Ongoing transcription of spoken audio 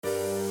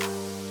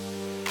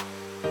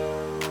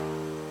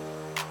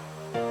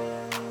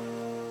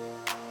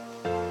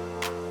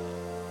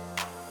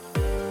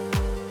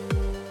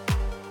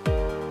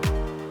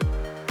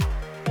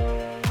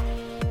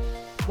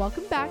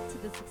Welcome back to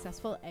the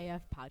Successful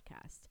AF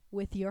podcast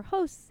with your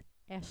hosts,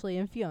 Ashley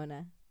and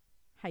Fiona.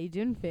 How you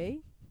doing,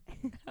 Faye?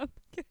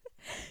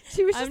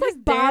 She was just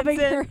like bobbing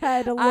her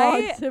head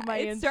along to my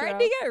intro. It's starting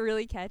to get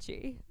really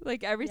catchy.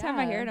 Like every time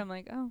I hear it, I'm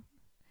like, oh,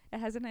 it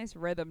has a nice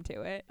rhythm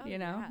to it, you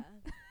know?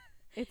 Yeah.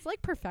 It's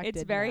like perfected.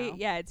 It's very,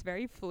 now. it's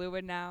very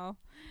fluid now.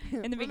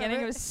 In the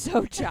beginning, it was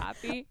so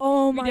choppy.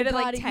 Oh we my did it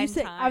God. like 10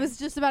 times. I was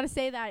just about to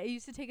say that. It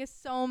used to take us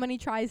so many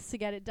tries to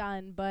get it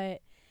done, but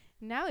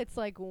now it's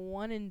like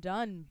one and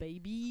done,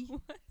 baby.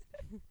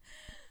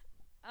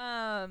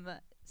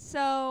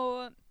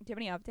 So do you have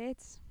any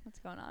updates? What's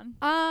going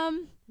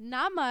on?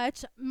 Not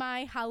much.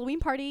 My Halloween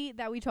party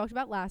that we talked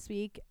about last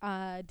week,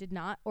 did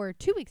not, or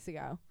 2 weeks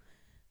ago,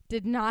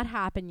 did not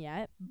happen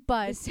yet,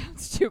 but This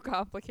sounds too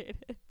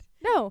complicated.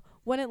 no,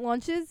 when it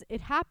launches,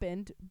 it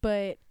happened,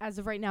 but as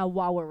of right now,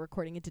 while we're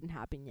recording, it didn't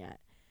happen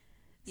yet.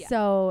 Yeah.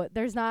 So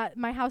there's not,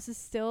 my house is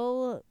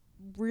still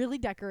really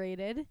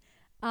decorated.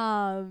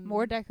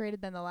 More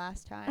decorated than the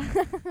last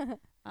time.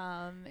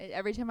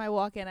 Every time I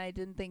walk in, I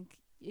didn't think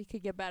it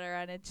could get better,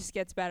 and it just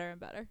gets better and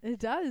better. It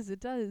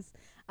does.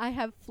 I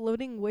have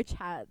floating witch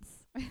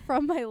hats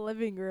from my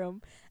living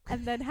room,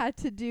 and then had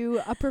to do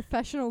a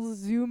professional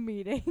Zoom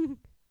meeting.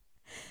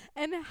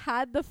 And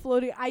had the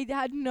floating, I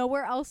had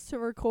nowhere else to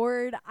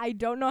record. I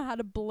don't know how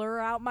to blur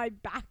out my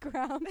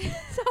background.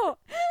 So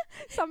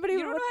somebody You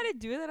don't know how to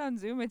do that on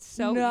Zoom? It's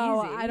so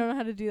no, easy. I don't know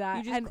how to do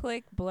that. You just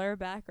click blur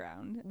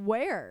background.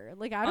 Where?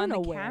 Like, I don't know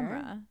on the where.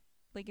 camera.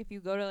 Like, if you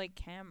go to, like,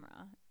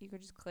 camera, you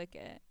could just click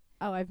it.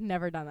 Oh, I've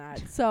never done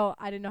that. So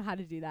I didn't know how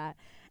to do that.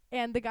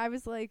 And the guy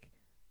was like,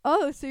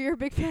 oh, so you're a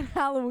big fan of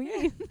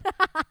Halloween?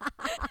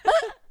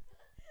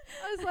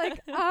 I was like,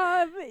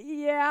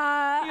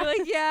 yeah. You're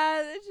like,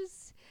 yeah,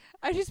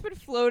 I just put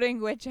floating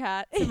witch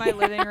hats in my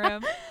living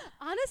room.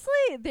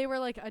 Honestly, they were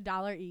like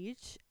 $1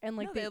 each, and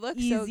like No, the they look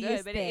easiest so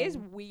good, but thing. it is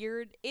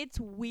weird. It's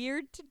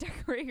weird to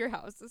decorate your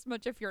house this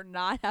much if you're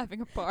not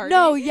having a party.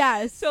 No,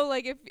 yes. So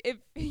like if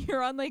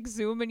you're on like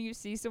Zoom and you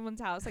see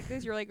someone's house like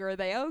this, you're like, are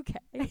they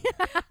okay?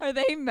 Are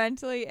they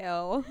mentally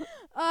ill?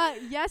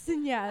 Yes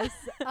and yes.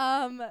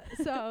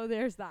 So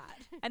there's that.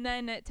 And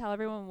then tell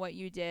everyone what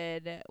you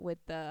did with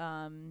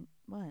the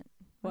what?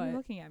 Why are you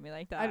looking at me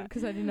like that?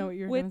 Because I didn't know what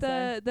you were with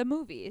gonna say. the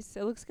movies.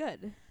 It looks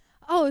good.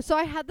 Oh, so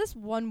I had this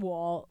one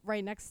wall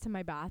right next to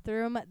my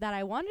bathroom that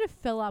I wanted to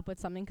fill up with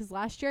something because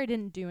last year I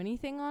didn't do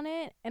anything on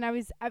it. And I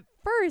was at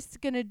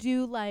first going to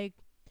do like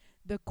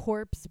the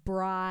Corpse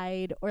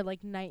Bride or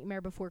like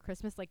Nightmare Before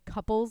Christmas, like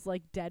couples,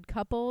 like dead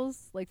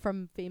couples, like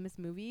from famous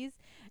movies,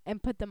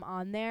 and put them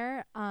on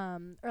there.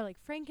 Or like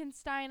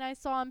Frankenstein I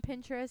saw on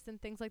Pinterest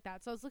and things like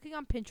that. So I was looking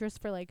on Pinterest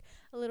for like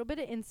a little bit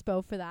of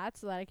inspo for that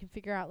so that I can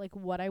figure out like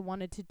what I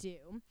wanted to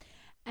do.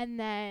 And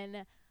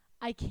then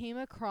I came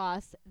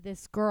across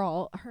this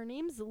girl. Her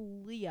name's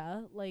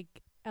Leah,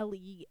 like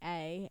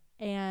Lea,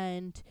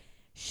 and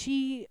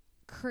she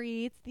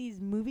creates these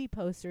movie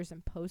posters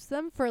and posts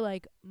them for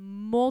like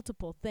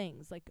multiple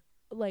things, like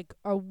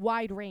a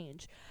wide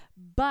range.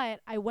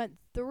 But I went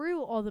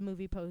through all the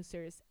movie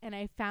posters and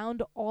I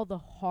found all the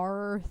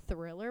horror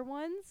thriller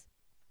ones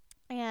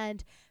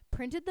and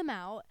printed them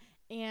out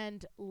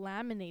and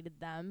laminated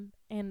them,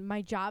 and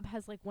my job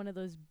has like one of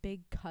those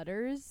big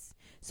cutters,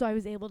 so I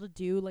was able to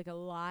do like a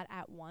lot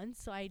at once.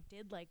 So I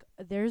did like,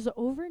 there's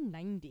over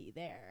 90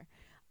 there.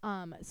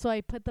 So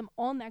I put them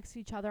all next to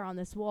each other on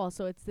this wall,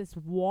 so it's this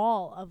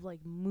wall of like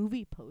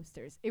movie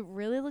posters. It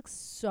really looks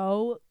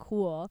so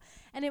cool,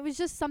 and it was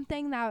just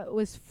something that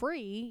was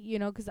free, you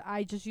know, because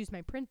I just used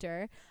my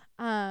printer,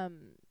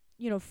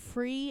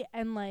 free,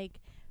 and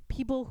like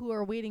people who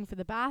are waiting for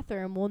the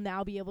bathroom will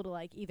now be able to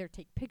like either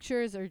take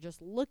pictures or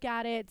just look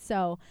at it.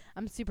 So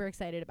I'm super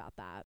excited about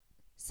that.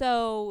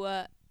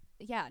 So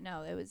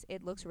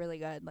it looks really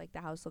good. Like the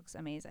house looks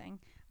amazing.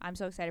 I'm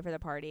so excited for the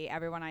party.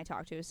 Everyone I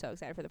talk to is so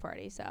excited for the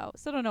party. So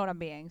still don't know what I'm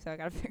being, so I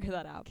gotta figure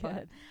that out.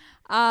 Good.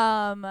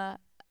 But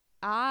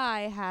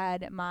I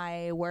had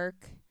my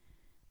work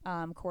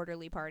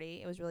quarterly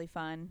party. It was really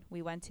fun.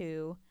 We went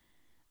to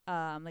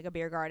like a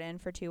beer garden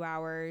for 2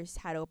 hours,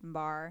 had open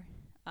bar.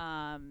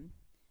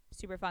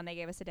 Super fun. They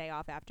gave us a day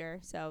off after,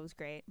 so it was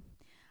great.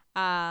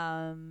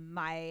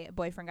 My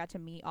boyfriend got to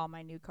meet all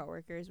my new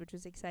coworkers, which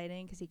was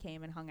exciting because he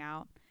came and hung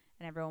out,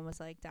 and everyone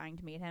was like dying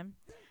to meet him.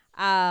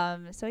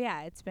 So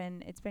yeah, it's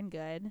been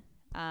good.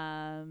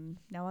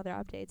 No other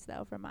updates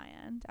though from my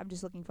end. I'm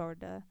just looking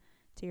forward to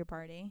your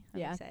party. I'm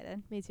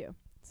excited. Me too.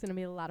 It's gonna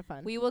be a lot of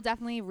fun. We will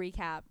definitely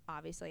recap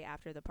obviously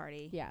after the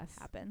party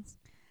happens.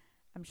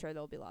 I'm sure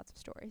there'll be lots of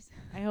stories.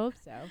 I hope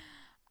so.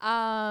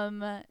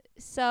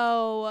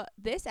 So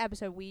this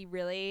episode,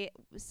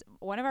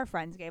 one of our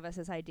friends gave us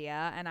this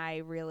idea, and I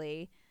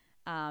really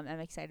am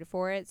excited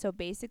for it. So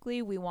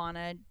basically, we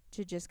wanted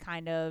to just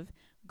kind of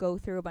go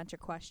through a bunch of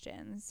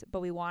questions, but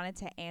we wanted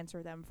to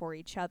answer them for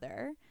each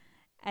other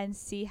and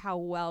see how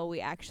well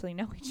we actually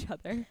know each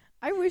other.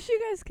 I wish you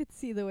guys could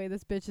see the way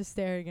this bitch is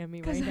staring at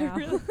me right now.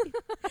 Because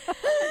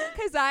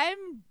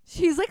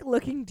she's like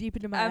looking deep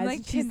into my eyes. like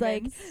And she's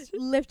like convinced.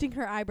 lifting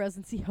her eyebrows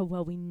and see how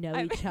well we know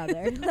each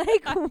other.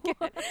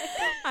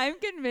 I'm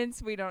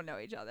convinced we don't know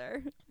each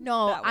other.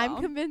 No, that I'm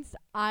well. convinced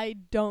I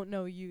don't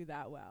know you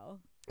that well.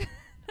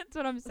 That's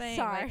what I'm saying.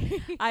 Sorry.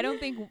 Like, I don't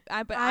think.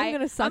 I'm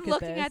gonna suck I'm at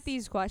looking this. at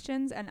these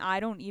questions and I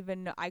don't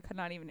even know. I could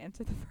not even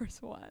answer the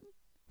first one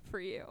for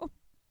you.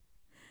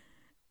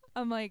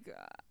 I'm like,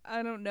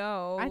 I don't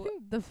know. I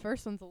think the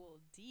first one's a little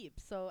deep.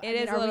 So it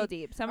is a little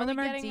deep. Some of them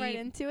are getting deep. right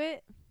into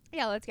it.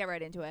 Yeah, let's get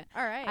right into it.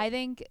 All right. I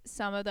think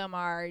some of them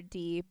are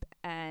deep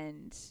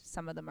and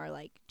some of them are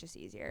like just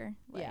easier.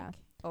 Like, Yeah.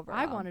 Overall.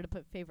 I wanted to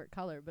put favorite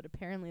color, but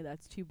apparently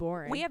that's too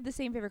boring. We have the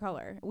same favorite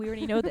color. We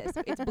already know this.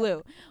 It's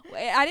blue.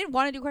 I didn't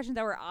want to do questions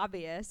that were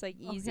obvious, like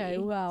easy. Okay,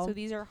 well. So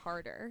these are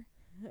harder.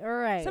 All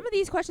right. Some of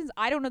these questions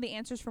I don't know the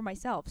answers for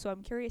myself, so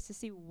I'm curious to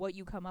see what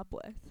you come up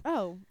with.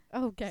 Oh,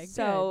 okay.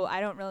 So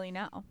I don't really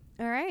know.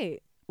 good. All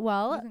right.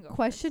 Well, You can go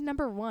question first.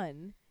 number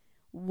 1.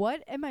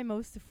 What am I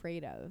most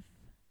afraid of?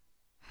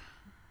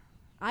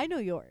 I know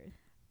yours.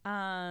 Do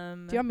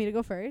you want me to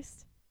go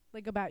first?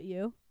 Like about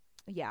you?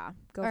 Yeah,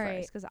 go All first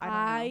right. because I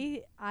don't know.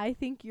 I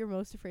think you're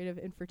most afraid of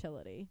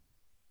infertility.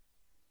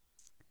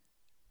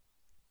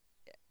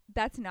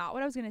 That's not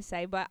what I was gonna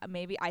say, but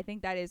maybe I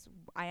think that is.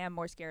 I am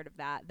more scared of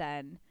that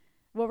than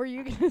What were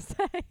you gonna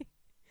say?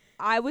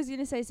 I was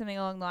gonna say something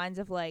along the lines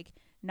of like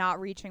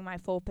not reaching my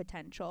full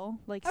potential,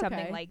 like something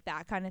Okay. like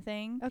that kind of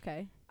thing.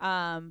 Okay.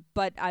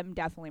 But I'm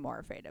definitely more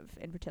afraid of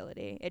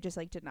infertility. It just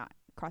like did not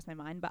cross my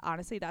mind. But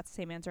honestly, that's the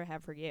same answer I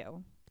have for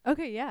you.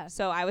 Okay. Yeah.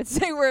 So I would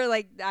say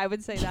I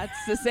would say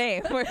that's the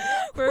same.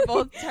 We're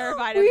both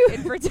terrified of we-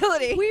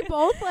 infertility. We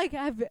both like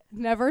have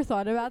never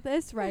thought about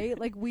this, right?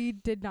 Like we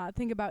did not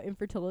think about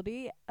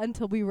infertility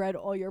until we read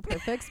All Your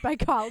Perfects by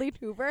Colleen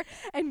Hoover,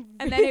 and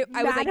then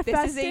I was like,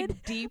 this is a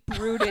manifested-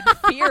 deep-rooted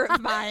fear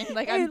of mine.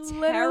 Like I'm it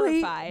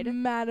literally terrified.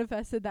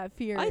 manifested that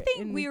fear. I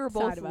think we were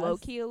both inside of us.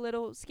 low-key a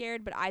little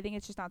scared, but I think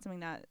it's just not something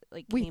that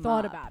like We came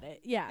thought up. about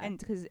it. Yeah. And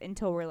because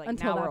until we're like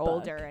Until now that we're book.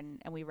 older and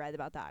we read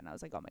about that and I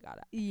was like, oh my god,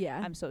 yeah.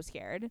 I'm so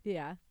scared.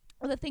 Yeah.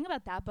 Well, the thing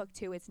about that book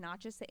too, it's not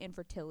just the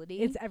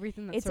infertility. It's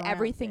everything. That It's surrounds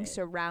everything it.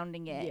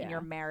 surrounding it Yeah. in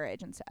your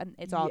marriage and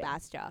it's all Yeah.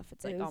 that stuff.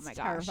 It's like, It oh was my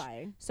gosh.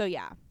 terrifying. So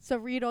yeah, So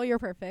read All Your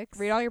Perfects.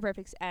 read all your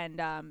perfects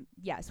and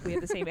yes, we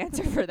have the same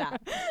answer for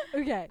that.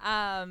 Okay.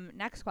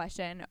 Next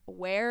question: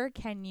 where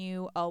can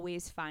you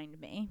always find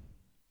me?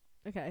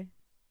 Okay.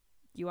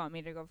 You want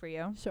me to go for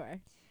you? Sure.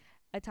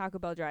 A Taco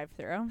Bell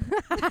drive-through.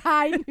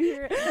 I knew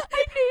you were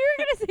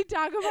gonna say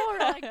Taco Bell or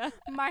like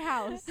my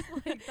house.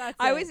 Like that's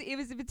It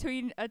was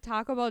between a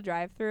Taco Bell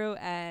drive-through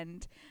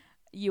and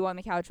you on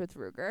the couch with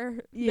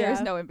Ruger. Yeah.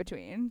 There's no in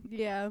between.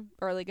 Yeah.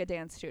 Or like a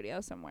dance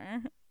studio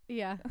somewhere.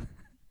 Yeah.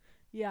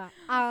 Yeah.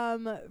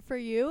 For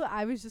you,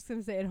 I was just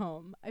gonna say at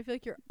home. I feel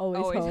like you're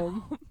always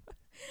home.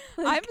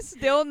 I'm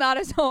still not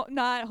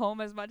not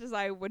home as much as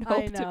I would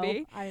hope to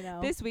be. I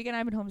know. This weekend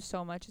I've been home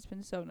so much. It's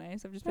been so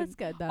nice. I've just That's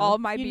been good though. all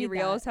my You need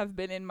B-reels that. have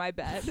been in my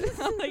bed.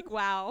 I'm like,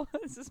 wow,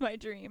 this is my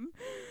dream.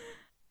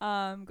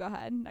 Go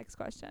ahead. Next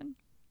question.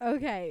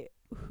 Okay.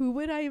 Who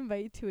would I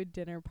invite to a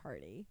dinner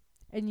party?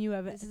 And you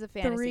have This is a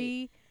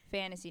 3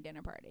 fantasy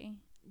dinner party.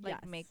 Like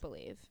yes. make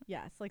believe.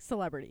 Yes, like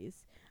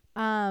celebrities.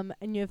 And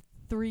you have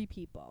 3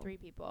 people. 3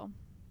 people.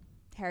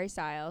 Harry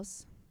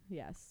Styles.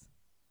 Yes.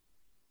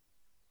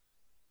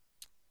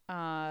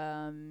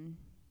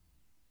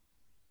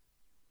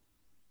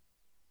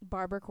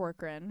 Barbara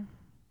Corcoran.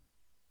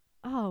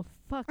 Oh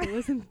fuck! I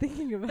wasn't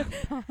thinking about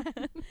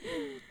that.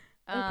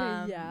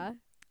 Okay. Yeah.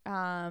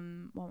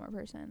 One more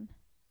person.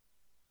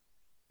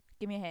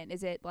 Give me a hint.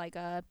 Is it like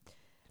a?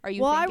 Are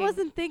you? Well, thinking, I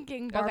wasn't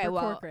thinking Barbara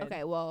Corcoran.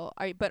 Okay. Well,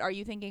 are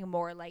you thinking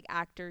more like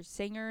actors,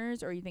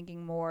 singers, or are you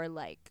thinking more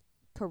like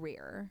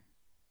career?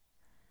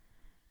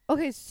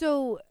 Okay.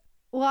 So,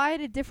 well, I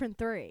had a different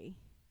 3.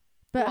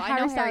 But Well, I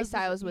know Harry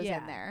Styles was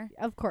in there.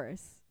 Of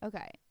course.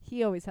 Okay.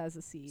 He always has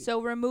a seat.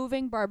 So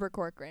removing Barbara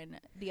Corcoran,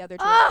 the other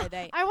 2 Ah, are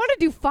they? I want to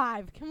do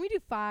 5. Can we do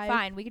 5?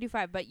 Fine, we could do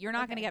 5, but you're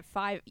not gonna Okay. get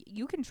 5.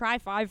 You can try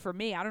 5 for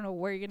me. I don't know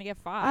where you're gonna get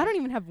 5. I don't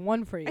even have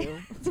 1 for you.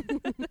 She's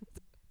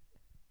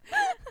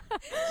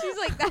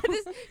like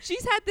that.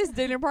 She's had this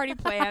dinner party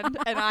planned,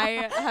 and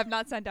I have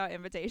not sent out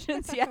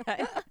invitations yet.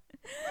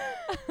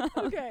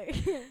 Okay.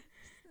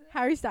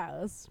 Harry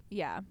Styles.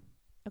 Yeah.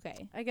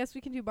 Okay. I guess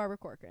we can do Barbara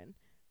Corcoran.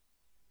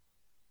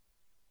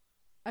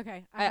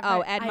 Okay. Ed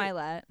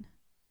Milet.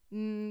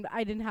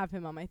 I didn't have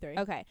him on my 3.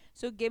 Okay.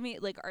 So give me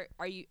like,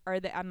 are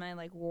they am I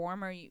like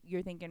warm, or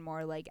you're thinking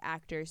more like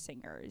actors,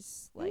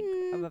 singers, like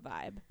of a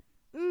vibe?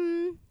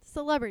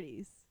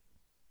 Celebrities.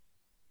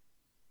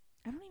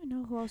 I don't even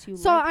know who else you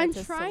So like. I'm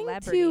that's a trying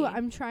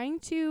celebrity.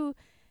 to.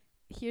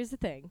 Here's the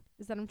thing: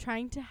 is that I'm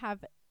trying to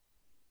have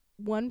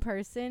one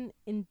person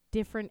in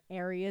different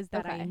areas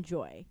that I Okay.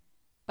 enjoy.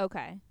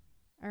 Okay.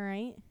 All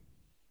right.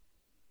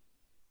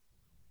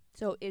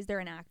 So is there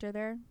an actor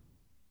there,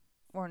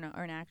 or no,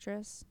 or an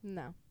actress?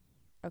 No.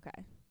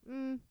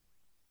 Okay.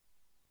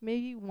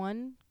 Maybe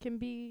one can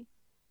be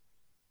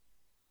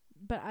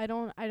but I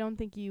don't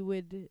think you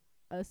would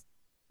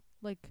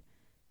like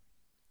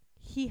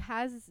he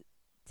has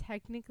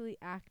technically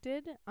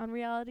acted on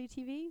reality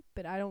TV,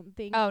 but I don't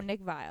think Oh,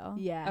 Nick Vile.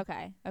 Yeah.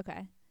 Okay.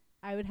 Okay.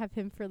 I would have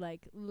him for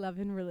like love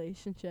and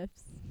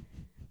relationships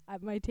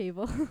at my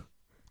table.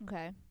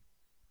 Okay.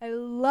 I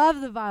love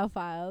the Vile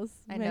Files.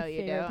 I my know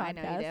you do. favorite I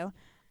know you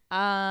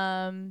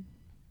podcast. do.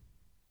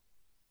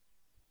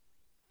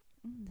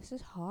 This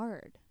is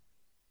hard.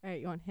 All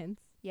right, you want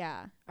hints?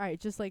 Yeah. All right,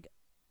 just like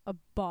a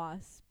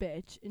boss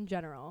bitch in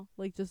general,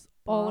 like just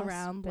all Boss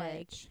around.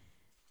 Like bitch.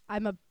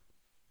 I'm a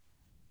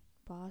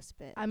Boss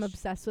bitch. I'm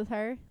obsessed with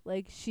her.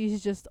 Like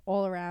she's just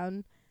all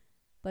around.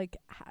 Like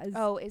has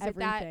Is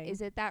everything.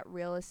 it that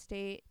real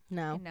estate?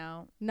 No,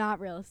 No.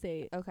 not real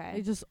estate. Okay.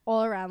 Like just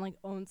all around, like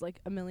owns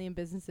like a million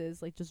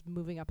businesses, like just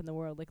moving up in the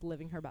world, like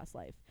living her best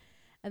life.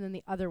 And then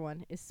the other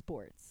one is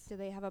sports. Do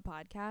they have a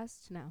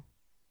podcast? No,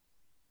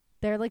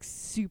 they're like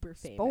super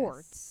famous.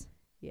 Sports.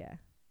 Yeah.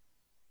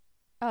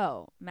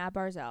 Oh, Matt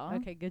Barzell.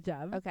 Okay, good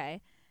job.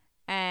 Okay.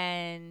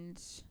 And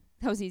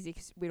that was easy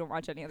 'cause we don't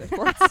watch any other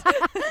sports.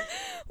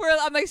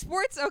 I'm like,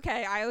 sports?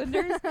 Okay,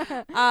 Islanders.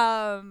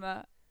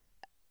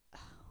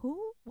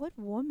 What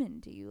woman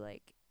do you,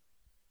 like,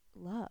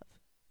 love?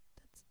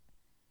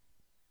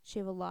 She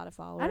have a lot of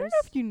followers. I don't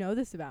know if you know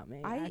this about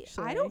me.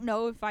 Actually, I don't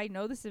know if I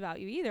know this about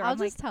you either. I'll I'm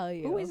just like, tell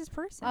you. who is this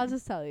person? I'll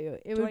just tell you.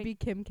 It Do would I- be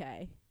Kim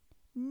K.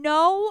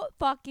 No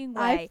fucking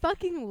way. I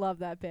fucking love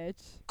that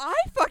bitch. I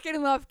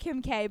fucking love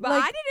Kim K, but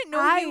Like, I didn't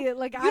know you.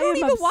 You don't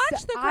even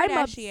watch the I'm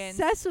Kardashians.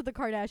 obsessed with the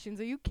Kardashians.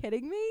 Are you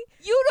kidding me?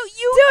 You don't.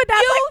 You Dude,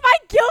 that's like my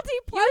guilty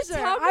pleasure.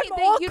 tell me I'm that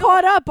all you don't-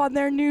 caught up on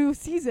their new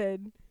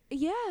season.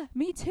 Yeah,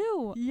 me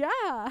too.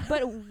 Yeah.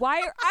 But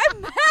why are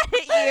I'm mad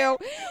at you?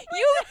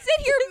 You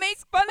sit here and make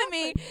fun of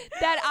me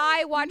that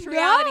I watch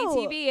reality No.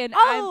 TV and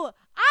Oh,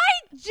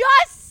 I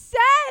just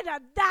said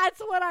that's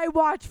what I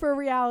watch for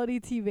reality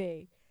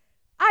TV.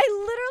 I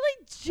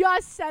literally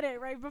just said it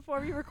right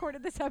before we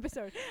recorded this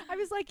episode. I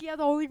was like, yeah,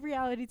 the only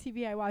reality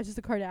TV I watch is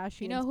the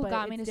Kardashians. you know who but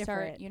got me it's to start?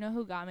 different. You know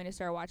who got me to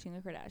start watching the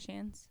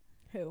Kardashians?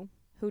 Who?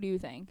 Who do you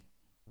think?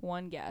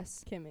 One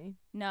guess. Kimmy.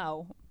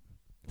 No,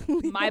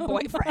 my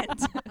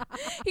boyfriend.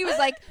 he was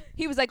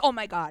like, oh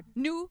my god,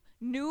 new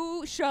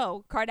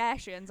show,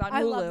 Kardashians on Hulu.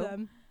 I love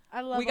them. I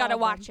love. We gotta all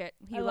of watch them. it.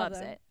 He I love loves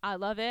them. it. I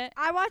love it.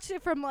 I watched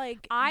it from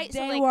like day so,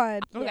 like, one.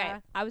 Okay, Yeah.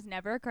 I was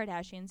never a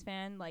Kardashians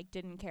fan. Like,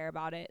 didn't care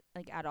about it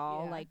like at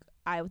all. Yeah. Like,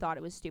 I thought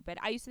it was stupid.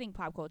 I used to think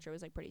pop culture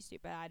was like pretty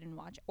stupid. I didn't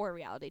watch or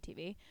reality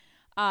TV.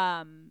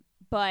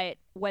 But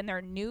when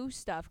their new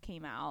stuff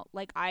came out,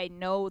 like I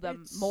know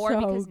them It's more so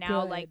because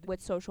now, good. like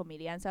with social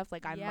media and stuff,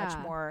 like I'm much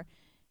Yeah. more.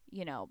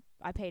 You know,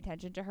 I pay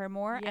attention to her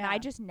more, and Yeah. I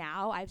just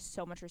now I have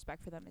so much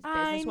respect for them as I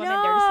businesswomen.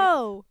 They're just like,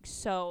 know.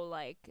 so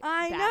like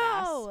I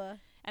badass. know.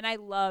 And I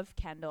love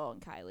Kendall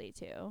and Kylie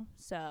too.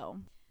 So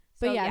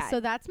But yeah, so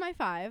that's my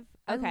 5.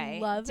 okay. I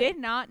love Did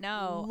not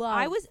know.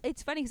 love-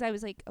 It's funny because I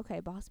was like, okay,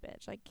 boss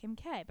bitch, like Kim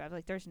K. But I was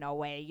like, there's no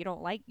way you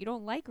don't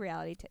like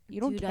reality. You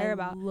don't Dude, care I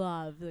about.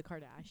 love the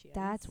Kardashians.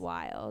 That's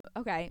wild.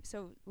 Okay,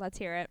 so let's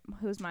hear it.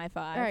 Who's my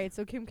 5? All right,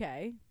 so Kim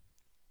K.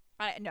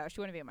 No, she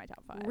wouldn't be in my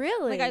top 5.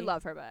 Really? Like I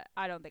love her, but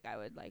I don't think I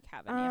would like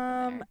have any of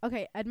them there.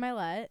 Okay, Ed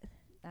Milet.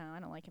 No, I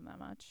don't like him that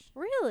much.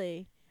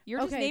 Really? You're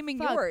just Okay, naming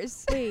fuck.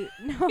 yours. Wait,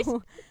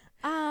 no.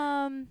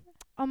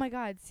 Oh my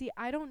God. See,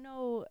 I don't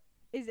know.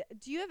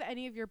 Do you have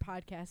any of your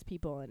podcast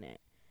people in it?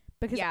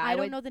 Because Yeah, I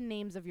don't would- know the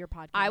names of your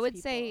podcast. I would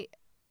people. say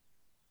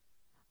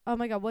Oh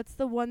my God, what's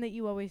the one that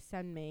you always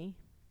send me?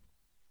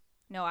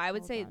 no. I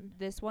would Hold say on.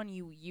 this one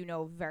you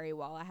know very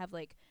well. I have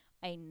like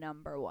a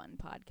number 1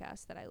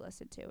 podcast that I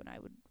listen to, and I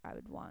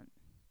would want.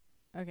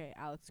 Okay,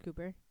 Alex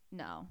Cooper.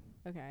 No.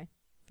 Okay.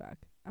 Fuck.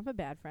 I'm a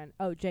bad friend.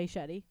 Oh, Jay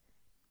Shetty.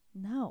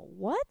 No.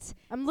 What?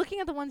 I'm looking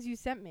at the ones you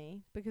sent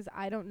me because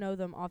I don't know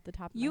them off the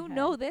top of my You head.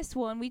 know this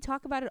one. We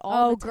talk about it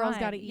all the time. Girls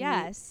Gotta Eat.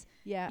 Yes.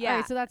 Yeah. Yeah. All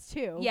right, so that's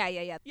 2. Yeah.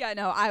 Yeah,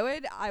 no, I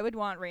would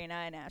want Raina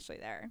and Ashley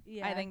there.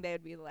 Yeah. I think they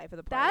would be the life of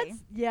the party.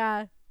 That's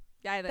yeah.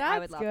 I would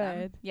that's love them.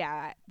 good.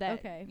 Yeah.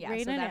 Okay. Yeah,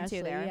 Raina so and them Ashley,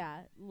 two there.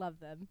 yeah, love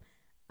them.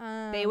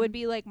 They would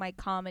be like my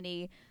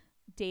comedy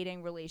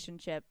dating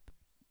relationship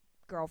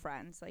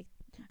girlfriends. Like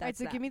All right, that's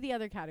so them. give me the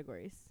other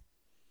categories.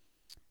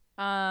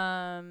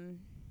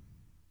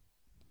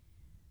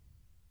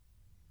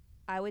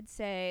 I would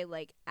say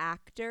like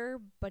actor,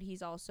 but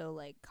he's also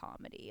like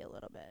comedy a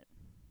little bit.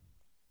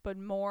 But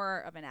more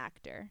of an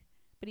actor.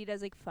 But he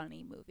does like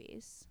funny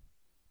movies.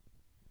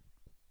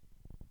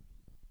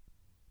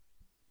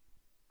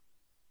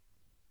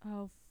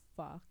 Oh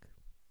fuck.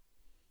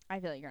 I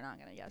feel like you're not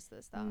gonna guess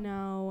this though.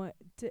 No,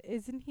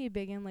 isn't he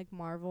big in like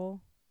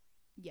Marvel?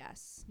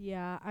 Yes.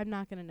 Yeah, I'm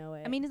not gonna know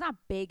it. I mean, he's not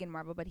big in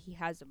Marvel, but he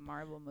has a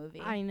Marvel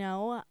movie. I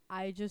know.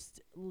 I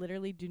just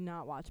literally do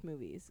not watch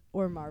movies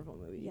or Marvel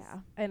movies. Yeah.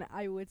 And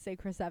I would say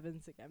Chris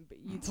Evans again, but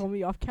you told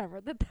me off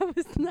camera that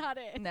was not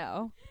it.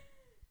 No.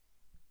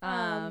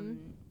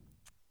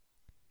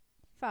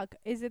 Fuck.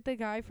 Is it the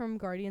guy from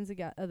Guardians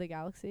of the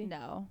Galaxy?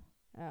 No.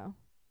 Oh.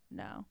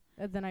 No.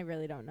 Then I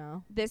really don't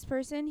know. This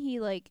person, he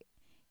like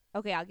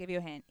Okay, I'll give you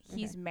a hint.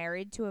 He's Okay.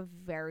 married to a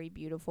very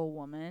beautiful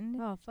woman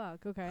Oh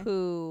fuck. Okay.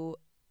 who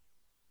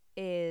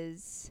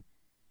is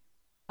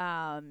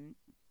I'm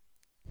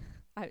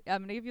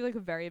gonna give you like a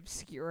very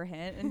obscure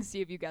hint and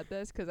see if you get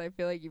this, because I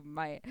feel like you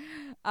might.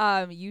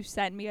 You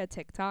sent me a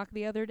TikTok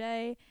the other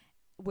day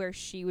where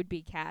she would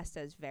be cast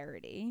as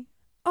Verity.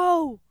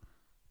 Oh,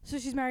 so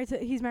he's married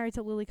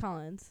to Lily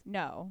Collins.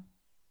 No.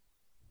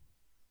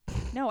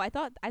 No, I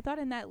thought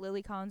in that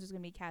Lily Collins was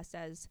gonna be cast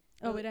as.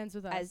 Oh, it ends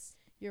with us. As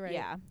You're right.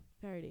 yeah.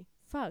 Verity.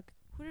 Fuck.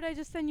 Who did I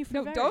just send you for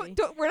No, Verity?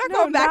 don't. We're not No,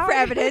 going back now for I'm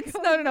evidence.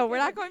 going No, back. we're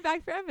not going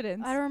back for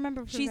evidence. I don't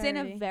remember. For She's in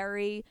a Verity.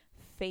 very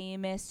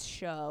famous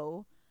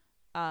show,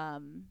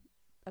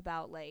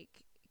 about like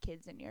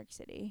kids in New York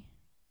City,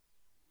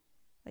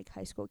 like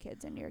high school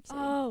kids in New York City.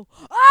 Oh,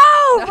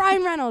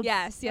 Ryan Reynolds.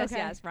 Yes, Okay.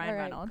 Ryan All right,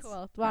 Reynolds. Cool.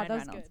 Wow, Ryan that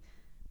was Reynolds. good.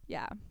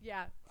 Yeah.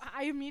 Yeah,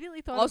 I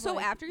immediately thought. Also, of,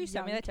 like, after you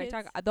sent me young that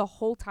TikTok, kids. the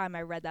whole time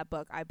I read that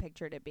book, I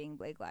pictured it being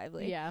Blake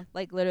Lively. Yeah.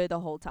 Like literally the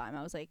whole time,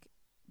 I was like,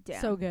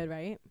 "Damn." So good,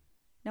 right?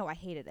 No, I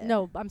hated it.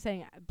 No, I'm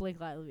saying Blake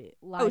Lively.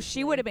 Oh,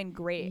 she would have been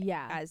great.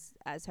 Yeah.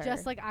 As her.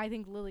 Just like I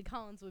think Lily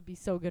Collins would be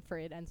so good for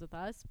It Ends With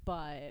Us,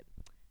 but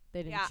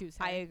they didn't choose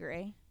her. I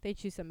agree. They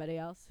choose somebody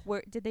else.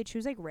 Where did they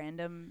choose like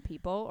random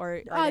people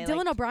or? Are they, Dylan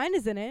like, O'Brien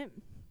is in it.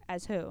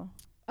 as who?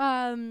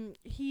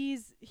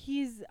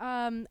 He's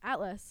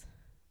Atlas.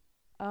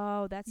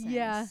 Oh, that's nice.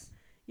 Yeah.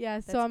 Yeah,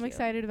 so That's I'm cute.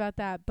 excited about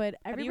that. But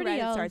Have you everybody read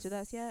It else Starts With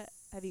Us yet?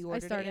 Have you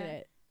ordered I started it? Yet?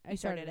 it. I You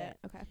started it.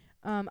 Okay.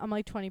 I'm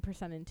like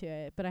 20% into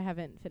it, but I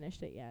haven't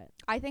finished it yet.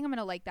 I think I'm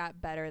gonna like that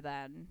better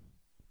than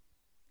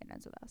It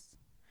Ends With Us.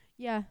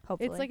 Yeah,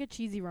 Hopefully. it's like a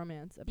cheesy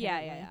romance. Yeah,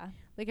 Apparently.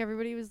 Like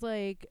everybody was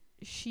like,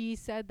 she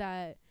said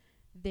that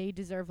they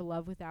deserve a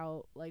love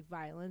without like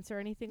violence or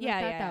anything Yeah,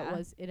 like that. yeah, That yeah.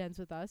 was It Ends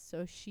With Us.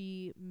 So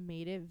she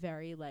made it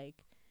very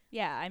like.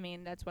 Yeah, I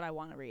mean that's what I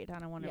want to read. I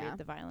don't want to Yeah. read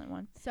the violent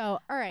one. So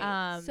all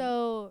right.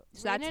 So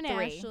that's Ryan and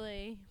 3.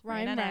 Ashley,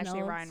 Ryan Ryan and Reynolds.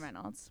 Ashley, Ryan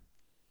Reynolds.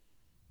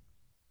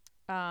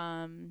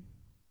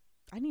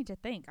 I need to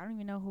think. I don't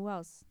even know who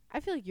else. I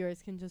feel like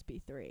yours can just be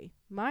 3.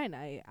 Mine,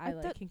 I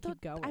like can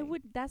keep going. I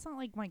would. That's not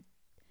like my.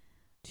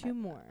 2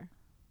 more.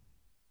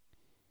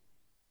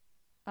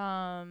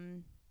 I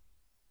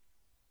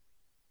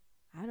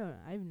I don't know.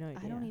 I have no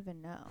idea. I don't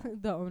even know.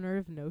 The owner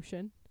of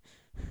Notion.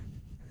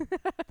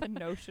 The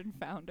Notion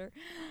founder.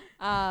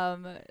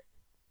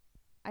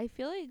 I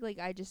feel like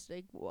I just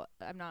like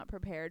I'm not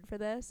prepared for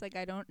this. Like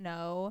I don't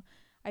know.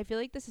 I feel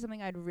like this is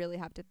something I'd really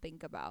have to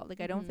think about.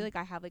 Like I don't feel like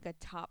I have like a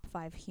top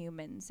 5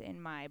 humans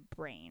in my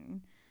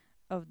brain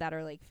of that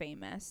are like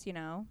famous, you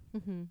know?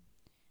 Mhm.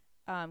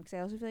 'Cause I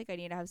also feel like I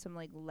need to have some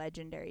like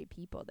legendary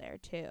people there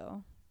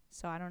too.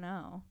 So I don't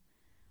know.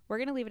 We're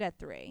going to leave it at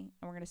 3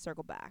 and we're going to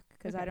circle back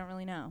 'cause I Okay. don't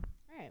really know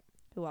All right.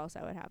 who else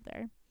I would have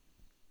there.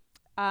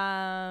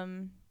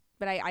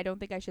 But I don't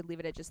think I should leave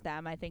it at just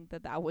them. I think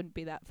that wouldn't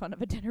be that fun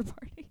of a dinner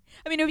party.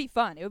 I mean, it would be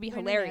fun. It would be Ryan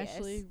and hilarious.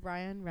 Ashley,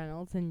 Ryan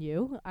Reynolds, and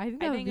you. I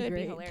think that I would think be it would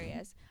great. be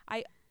hilarious.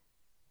 I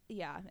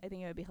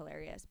think it would be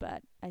hilarious,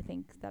 but I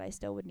think that I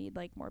still would need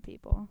like more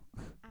people.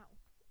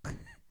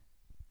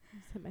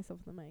 Just hit myself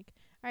with the mic.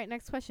 All right,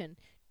 next question.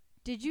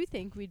 Did you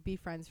think we'd be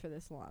friends for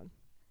this long?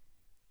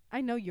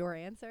 I know your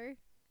answer.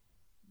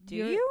 Do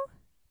you?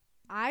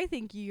 I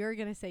think you're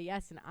going to say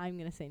yes and I'm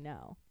going to say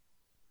no.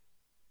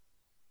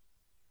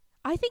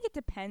 I think it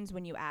depends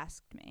when you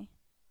asked me.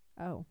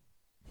 Oh.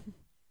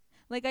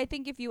 Like I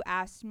think if you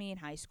asked me in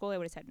high school, I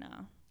would have said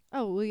no.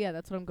 Oh, well, yeah,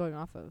 that's what I'm going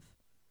off of.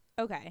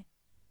 Okay.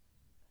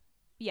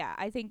 Yeah,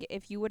 I think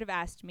if you would have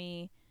asked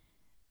me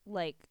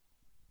like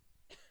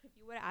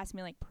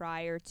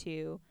prior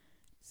to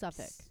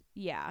Suffolk.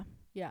 Yeah.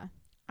 Yeah.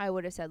 I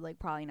would have said like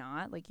probably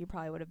not. Like you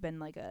probably would have been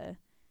like a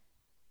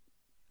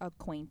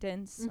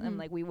acquaintance and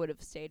like we would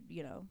have stayed,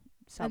 you know,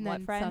 somewhat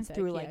then friends Suffolk,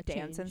 through yeah, like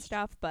dance and changed.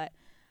 stuff, but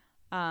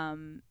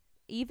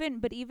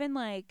even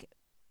like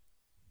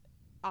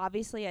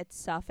obviously at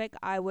Suffolk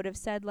I would have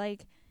said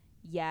like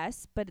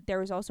yes, but there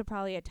was also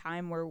probably a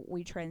time where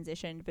we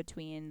transitioned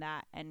between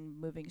that and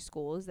moving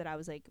schools that I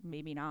was like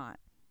maybe not.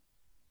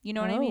 You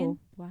know what I mean?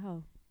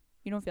 Wow.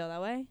 You don't feel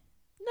that way?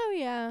 No,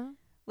 yeah.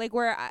 Like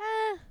where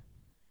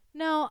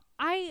No,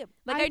 I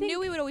knew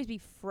we would always be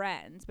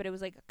friends, but it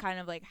was like kind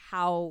of like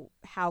how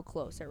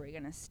close are we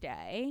gonna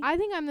stay? I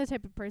think I'm the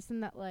type of person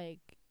that like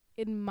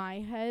in my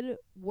head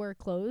we're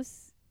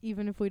close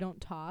even if we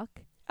don't talk.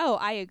 Oh,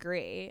 I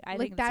agree. I like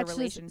think that's a just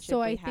relationship so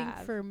we I have.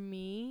 think for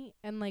me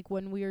and like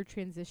when we were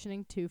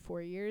transitioning to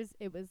 4 years,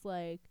 it was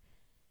like,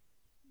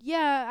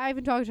 yeah, I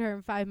haven't talked to her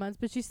in 5 months,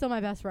 but she's still my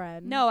best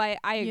friend. No, I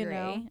agree. You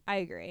know? I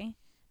agree.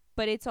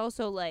 But it's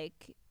also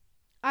like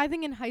I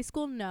think in high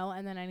school, no,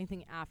 and then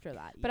anything after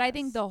that. But I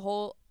think the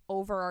whole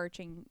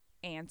overarching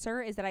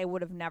answer is that I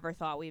would have never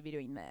thought we'd be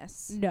doing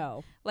this.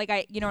 no.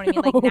 Like you know what I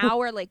mean? Like now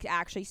we're like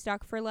actually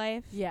stuck for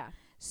life. Yeah.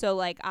 So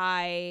like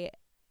I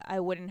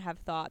wouldn't have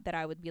thought that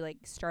I would be like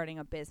starting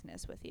a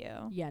business with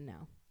you. Yeah,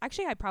 no.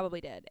 Actually, I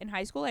probably did. In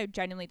high school, I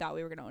genuinely thought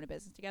we were going to own a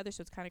business together,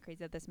 so it's kind of crazy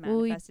that this Well,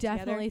 we manifested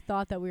definitely together.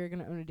 thought that we were going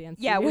to own a dance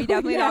Yeah, studio. we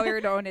definitely Yeah. thought we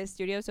were going to own a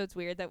studio, so it's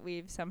weird that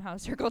we've somehow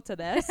circled to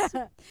this.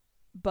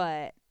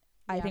 But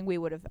I think we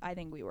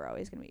were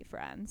always going to be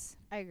friends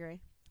I agree.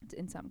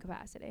 in some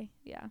capacity.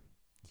 Yeah.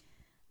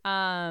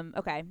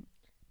 Okay.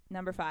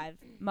 Number 5,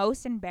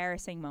 most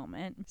embarrassing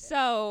moment.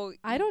 So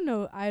I don't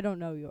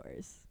know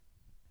yours.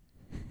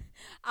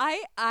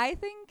 I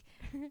think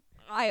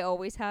I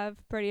always have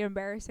pretty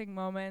embarrassing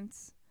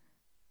moments.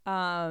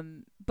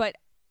 But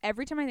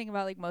every time I think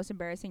about like most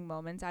embarrassing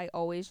moments, I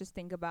always just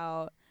think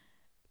about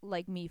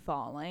like me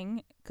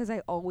falling, because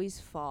I always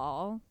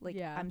fall. Like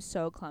I'm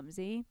so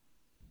clumsy.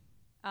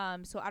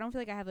 So I don't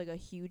feel like I have like a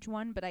huge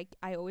one, but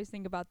I always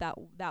think about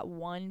that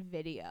one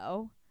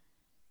video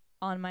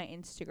on my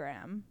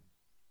Instagram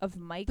of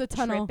Mike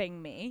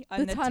tripping me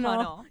on the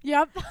tunnel.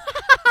 Yep.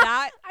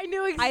 That I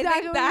knew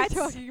exactly what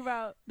you're talking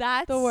about.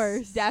 That's the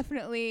worst.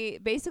 Definitely.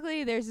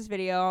 Basically, there's this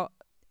video,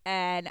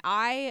 and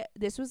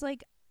this was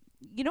like,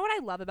 you know what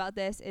I love about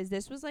this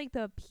was like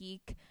the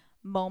peak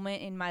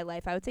moment in my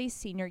life. I would say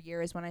senior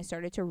year is when I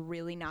started to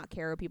really not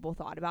care what people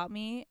thought about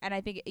me. And I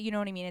think, you know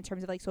what I mean, in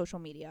terms of like social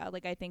media.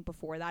 Like I think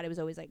before that it was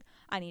always like,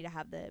 I need to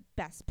have the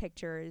best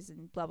pictures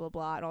and blah blah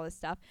blah and all this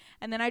stuff.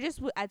 And then I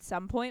just at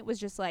some point was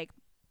just like,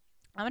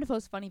 I'm gonna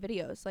post funny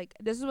videos. Like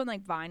this is when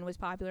like Vine was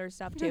popular and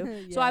stuff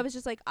too. So I was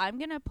just like, I'm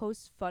gonna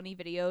post funny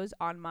videos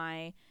on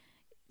my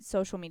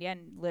social media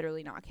and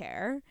literally not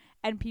care.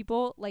 And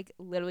people like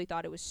literally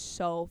thought it was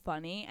so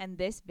funny. And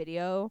this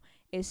video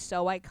is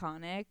so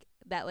iconic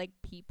that like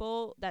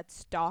people that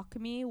stalk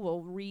me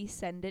will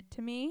resend it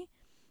to me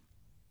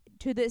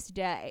to this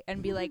day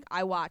and be like,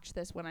 I watch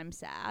this when I'm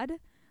sad.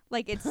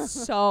 Like it's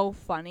so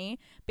funny.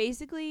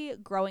 Basically,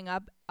 growing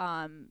up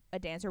a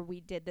dancer, we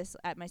did this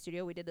at my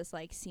studio. We did this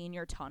like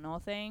senior tunnel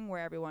thing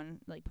where everyone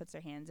like puts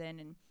their hands in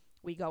and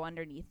we go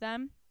underneath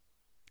them.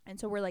 And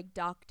so we're like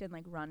ducked and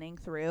like running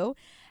through.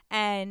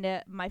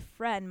 And my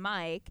friend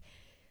Mike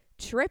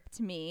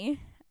tripped me.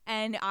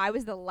 And I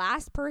was the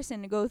last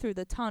person to go through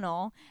the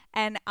tunnel,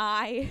 and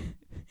I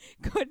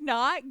could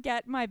not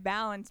get my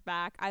balance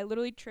back. I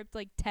literally tripped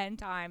like 10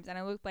 times, and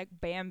I looked like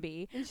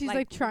Bambi. And she's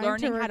like trying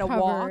learning to how to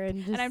recover walk,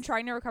 and I'm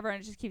trying to recover,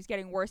 and it just keeps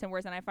getting worse and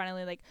worse. And I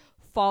finally like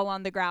fall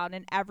on the ground,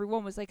 and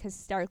everyone was like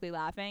hysterically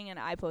laughing. And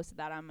I posted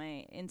that on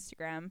my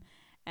Instagram,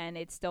 and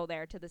it's still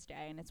there to this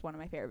day, and it's one of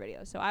my favorite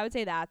videos. So I would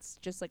say that's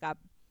just like a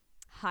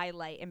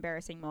highlight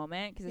embarrassing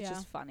moment because it's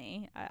just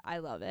funny. I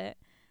love it.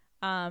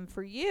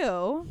 For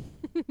you,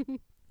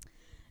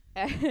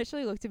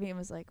 Ashley looked at me and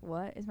was like,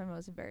 what is my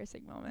most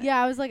embarrassing moment?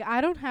 Yeah, I was like, I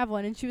don't have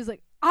one. And she was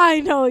like, I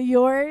know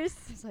yours.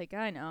 I was like,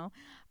 I know.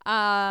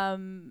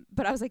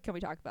 But I was like, can we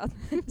talk about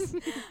this?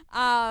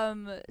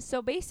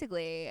 So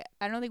basically,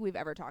 I don't think we've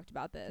ever talked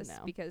about this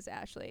because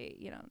Ashley,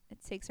 you know, it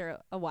takes her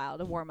a while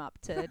to warm up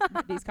to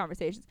these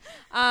conversations.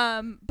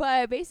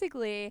 But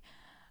basically,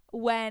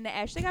 when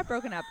Ashley got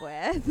broken up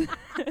with,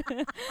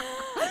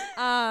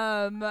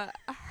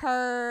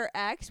 her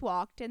ex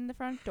walked in the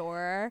front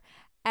door,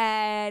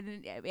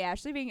 and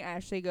Ashley being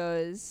Ashley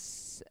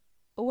goes,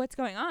 what's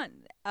going on?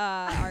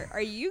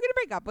 Are you gonna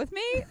break up with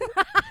me?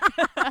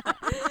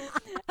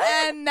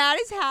 And that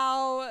is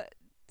how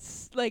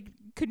like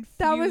confused.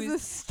 That was the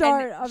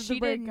start of the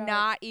breakup. She did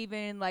not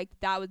even like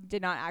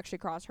did not actually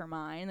cross her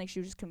mind. Like she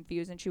was just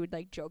confused, and she would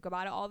like joke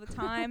about it all the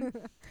time.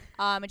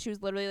 And she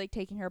was literally like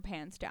taking her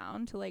pants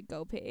down to like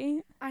go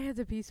pee. I had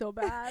to pee so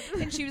bad.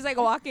 And she was like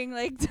walking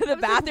like to the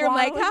bathroom,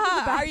 like,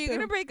 are you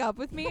gonna break up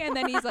with me? And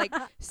then he's like,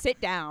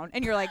 sit down,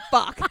 and you're like,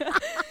 fuck.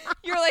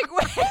 You're like,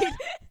 wait.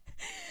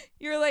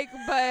 You're like,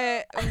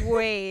 but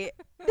wait,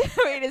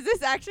 is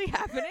this actually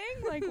happening?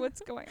 Like, what's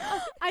going on?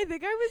 I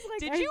think I was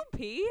like, did you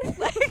pee?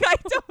 Like, I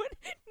don't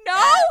know.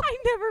 I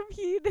never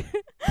peed.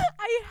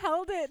 I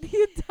held it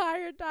the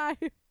entire time.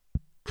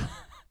 That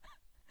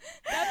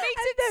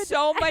makes it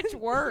so much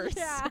worse.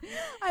 Yeah,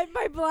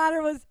 my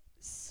bladder was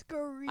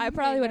screaming. I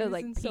probably would have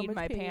like so peed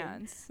my pain.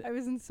 pants. I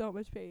was in so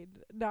much pain.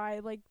 No,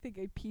 I like think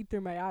I peed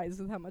through my eyes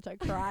with how much I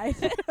cried.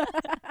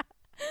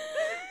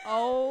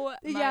 Oh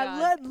my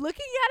God.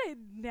 Looking at it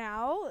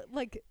now,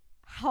 like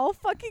how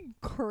fucking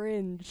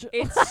cringe.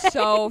 It's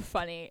so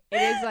funny.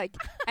 It is like,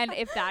 and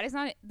if that is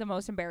not the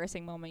most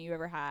embarrassing moment you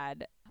ever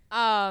had,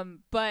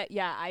 but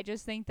yeah, I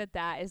just think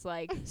that is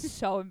like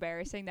so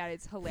embarrassing that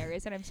it's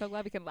hilarious, and I'm so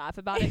glad we can laugh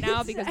about it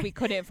now because we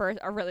couldn't for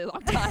a really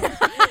long time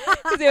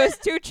because it was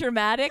too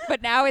traumatic.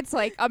 But now it's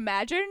like,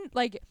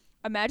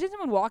 imagine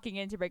someone walking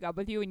in to break up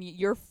with you, and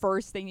your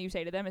first thing you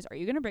say to them is, are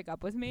you going to break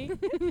up with me?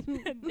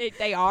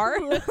 They are.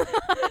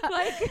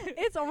 Like,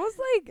 it's almost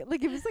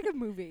like it was like a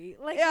movie.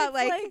 Like, yeah,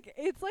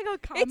 it's like a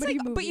comedy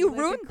movie. But you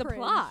ruined the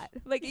plot.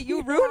 Like,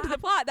 you ruined the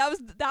plot.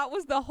 That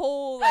was the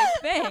whole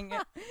like thing.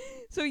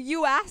 So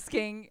you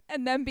asking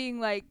and then being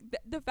like,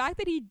 the fact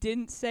that he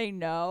didn't say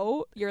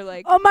no, you're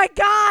like, oh my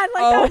God.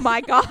 Like, oh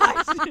my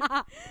gosh.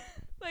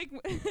 Like,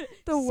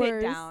 the sit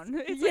worst. down.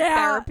 It's like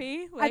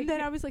therapy. Like, and then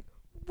I was like,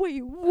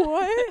 wait,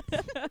 what?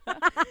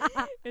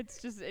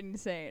 It's just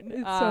insane.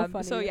 It's so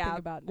funny so to yeah, think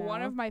about now.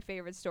 One of my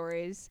favorite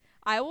stories.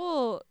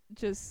 I'll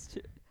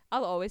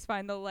always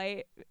find the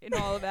light in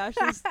all of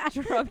Ashley's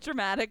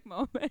dramatic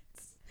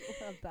moments.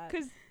 Love that.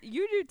 Because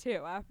you do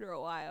too after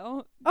a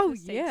while. Oh,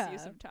 Just yeah. takes you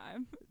some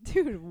time.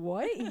 Dude,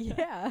 what?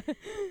 Yeah.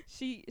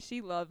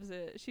 She loves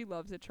it. She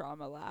loves a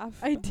trauma laugh.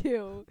 I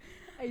do.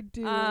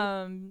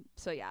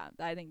 So yeah,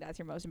 I think that's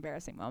your most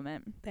embarrassing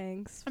moment.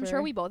 Thanks. I'm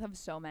sure we both have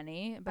so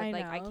many, but I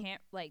like I know.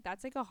 can't, like,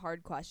 that's like a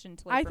hard question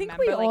to I like think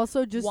remember. we like,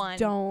 also just one.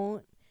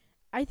 don't.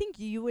 I think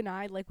you and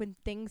I, like, when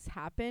things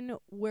happen,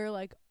 we're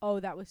like, oh,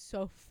 that was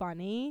so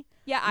funny.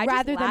 Yeah, I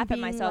rather just than laugh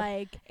being at myself.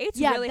 like, It's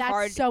yeah, really that's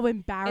hard. so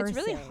embarrassing. It's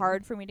really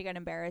hard for me to get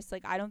embarrassed.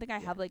 Like, I don't think I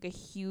Yeah. have like a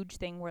huge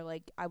thing where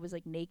like I was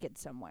like naked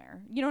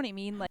somewhere. You know what I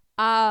mean? Like,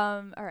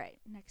 all right,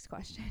 next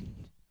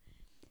question.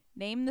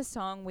 Name the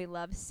song we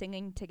love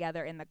singing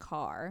together in the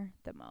car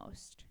the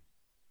most.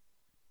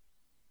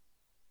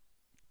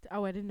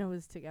 Oh, I didn't know it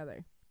was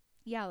together.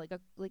 Yeah,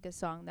 like a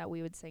song that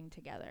we would sing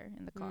together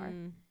in the car.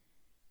 Mm.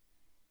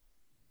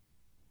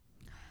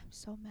 I'm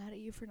so mad at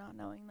you for not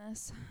knowing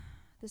this.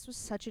 This was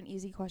such an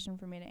easy question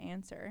for me to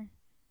answer.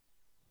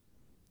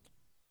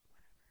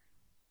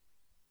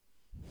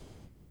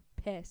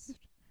 Whatever. Pissed.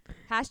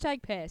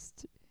 Hashtag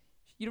pissed.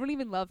 You don't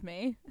even love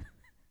me.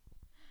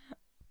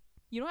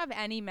 You don't have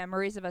any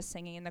memories of us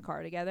singing in the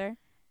car together?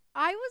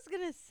 I was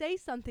gonna say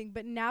something,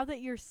 but now that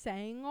you're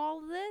saying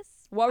all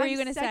this, What were I'm you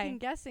gonna say? second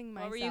guessing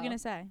myself. What were you gonna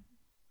say?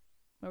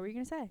 What were you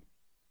gonna say?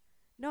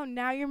 No,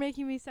 now you're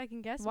making me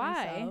second guess Why?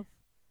 myself.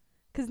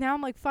 'Cause now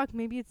I'm like, fuck,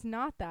 maybe it's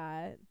not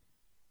that.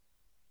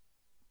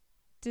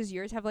 Does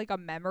yours have like a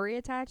memory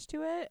attached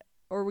to it?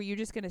 Or were you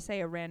just gonna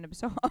say a random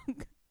song?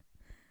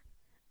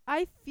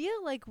 I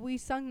feel like we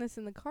sung this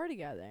in the car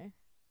together.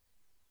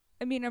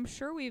 I mean, I'm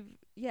sure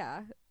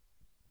yeah.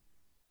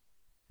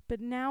 But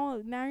now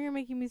you're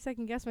making me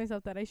second guess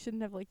myself that I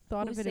shouldn't have like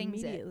thought Who of it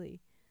sings it?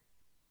 immediately.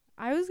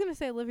 I was gonna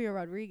say Olivia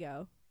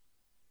Rodrigo.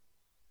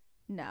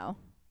 No.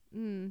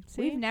 See,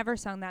 We've never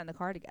sung that in the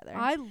car together.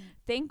 I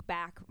Think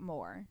back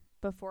more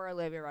before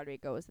Olivia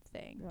Rodrigo was a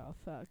thing. oh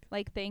fuck.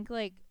 Like, think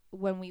like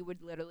when we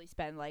would literally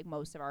spend like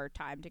most of our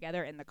time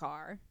together in the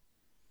car.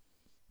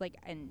 Like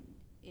in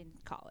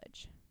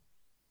college.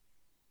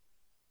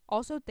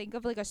 Also think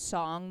of like a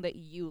song that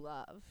you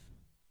love.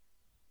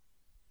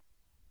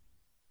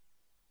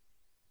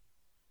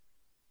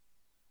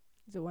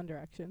 Is it One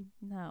Direction?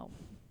 No.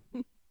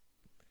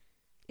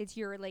 It's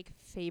your like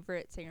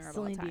favorite singer of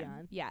Celine all time.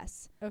 Dion.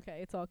 Yes. Okay,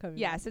 it's all coming.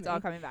 Yes, back to it's me. all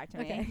coming back to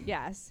me. Okay.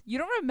 Yes. You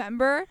don't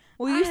remember?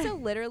 We used to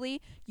literally,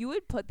 you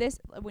would put this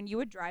when you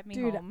would drive me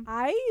Dude, home.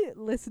 I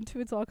listen to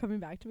It's All Coming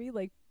Back to Me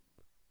like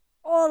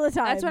all the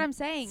time. That's what I'm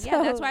saying.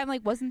 Yeah, that's why I'm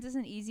like, wasn't this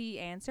an easy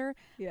answer?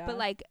 Yeah. But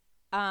like,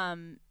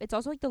 it's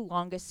also like the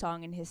longest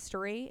song in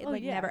history. It Oh,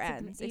 like yeah, never it's like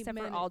an ends, except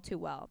for 8-minute All Too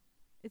Well.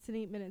 it's an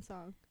 8-minute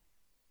song.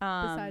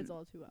 Besides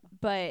All Too Well.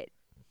 But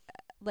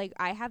like,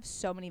 I have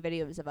so many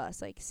videos of us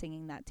like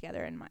singing that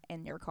together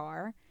in your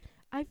car,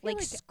 I feel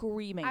like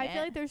screaming. I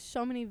feel like there's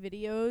so many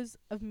videos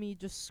of me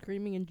just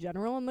screaming in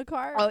general in the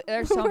car. Oh,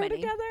 there's so when we're many.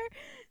 together.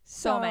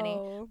 So many.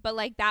 But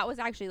like, that was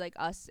actually like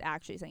us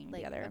actually singing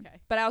Like, together. okay.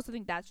 But I also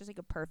think that's just like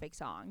a perfect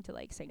song to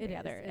like sing It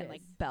together is, it and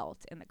like is. belt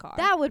in the car.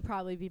 That would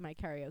probably be my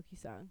karaoke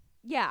song.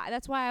 Yeah,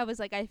 that's why I was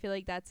like, I feel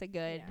like that's a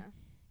good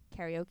Yeah.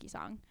 karaoke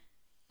song.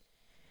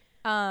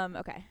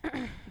 Okay. You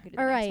could do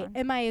the All next right. one.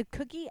 Am I a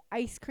cookie,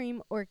 ice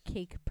cream, or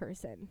cake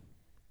person?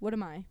 What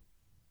am I?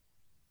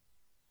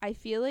 I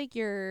feel like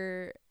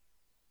you're.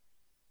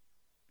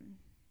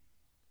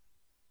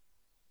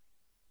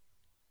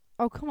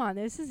 Oh, come on.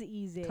 This is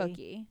easy.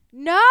 Cookie.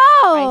 No.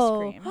 Ice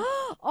cream.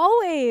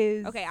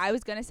 Always. Okay, I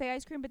was gonna say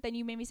ice cream, but then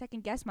you made me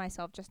second guess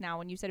myself just now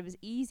when you said it was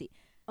easy.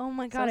 Oh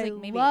my So I god, was I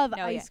like, maybe- love no,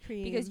 yeah, ice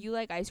cream. Because you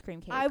like ice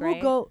cream cake, I will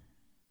right? go.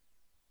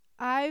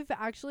 I've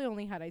actually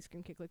only had ice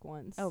cream cake like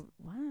once. Oh,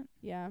 what?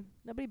 Yeah.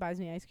 Nobody buys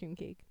me ice cream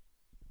cake.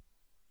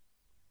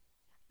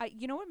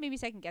 You know what made me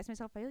second guess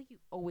myself? I feel like you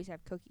always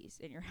have cookies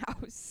in your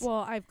house. Well,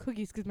 I have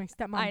cookies 'cause my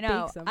stepmom I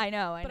know, bakes them. I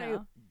know, I But I-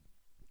 know.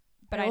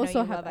 But I I know also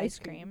you have love ice ice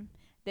cream.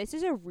 This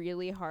is a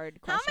really hard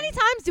question. How many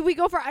times do we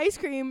go for ice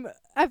cream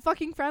at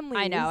fucking Friendly's?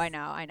 I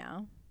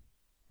know.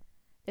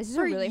 This is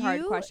For a really hard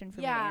you, question for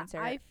me to yeah, answer.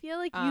 I feel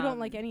like you don't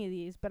like Um, any of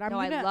these, but I'm no,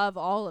 gonna I love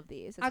all of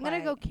these. That's I'm gonna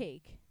why go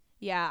cake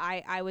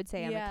Yeah, I would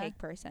say I'm Yeah. a cake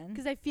person.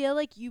 'cause I feel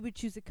like you would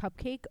choose a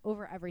cupcake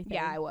over everything.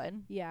 Yeah, I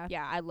would. Yeah.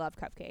 Yeah, I love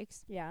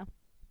cupcakes. Yeah.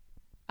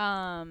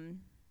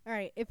 Um. All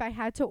right. If I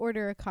had to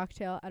order a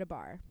cocktail at a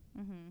bar,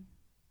 Mhm.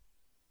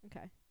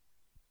 okay,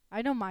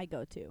 I know my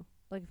go-to.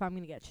 Like if I'm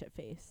gonna get shit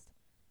faced,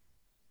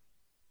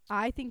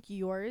 I think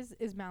yours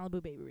is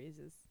Malibu Baby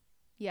Raises.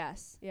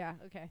 Yes. Yeah.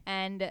 Okay.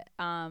 And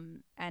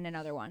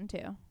another one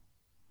too.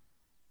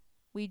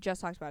 We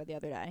just talked about it the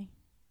other day.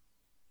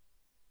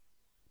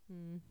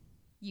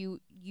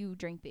 You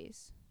drink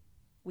these.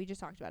 We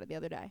just talked about it the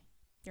other day.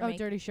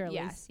 Dirty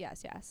Shirley's.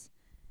 Yes.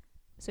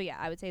 So yeah,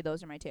 I would say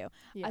those are my two.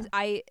 Yeah.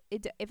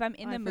 If I'm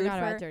in I the mood forgot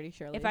about for Dirty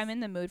Shirley's. if I'm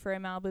in the mood for a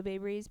Malibu Baby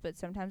Raisin, but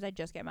sometimes I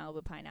just get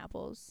Malibu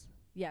pineapples.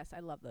 yes, I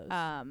love those.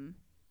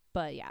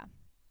 But yeah.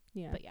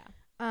 Yeah. But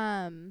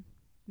yeah.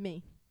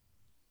 Me.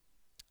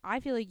 I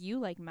feel like you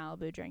like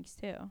Malibu drinks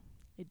too.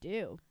 I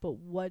do. But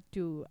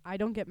I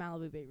don't get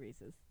Malibu Baby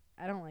Raises.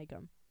 I don't like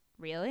them.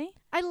 Really?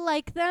 I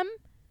like them,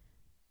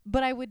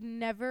 but I would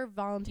never You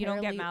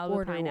voluntarily don't get Malibu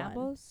order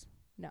pineapples?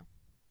 No.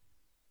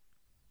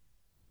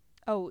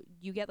 Oh,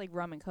 you get like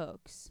rum and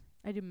Cokes.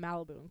 one. I do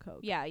Malibu and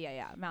Coke. Yeah.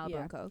 Malibu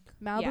Yeah. and Coke.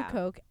 Malibu Yeah.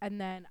 Coke,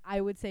 and then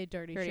I would say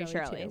Dirty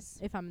Shirley's.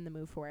 too, if I'm in the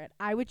mood for it.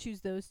 I would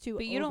choose those two.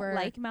 But you don't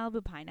like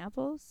Malibu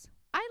pineapples?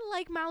 I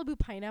like Malibu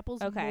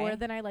pineapples more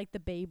than I like the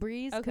Bay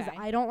Breeze because Okay.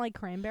 I don't like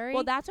cranberry.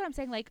 Well, that's what I'm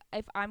saying. Like,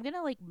 if I'm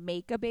gonna like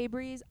make a Bay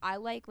Breeze, I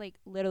like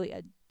literally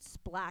a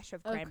splash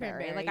of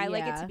cranberry. Like, I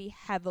like it to be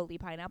heavily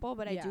pineapple,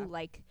 but I do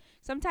like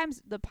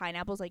sometimes the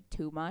pineapple's like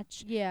too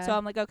much. Yeah. So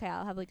I'm like, okay,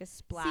 I'll have like a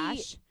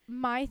splash.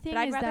 My thing but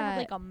I'd is rather that have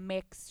like a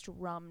mixed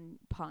rum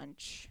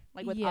punch,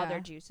 like with other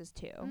juices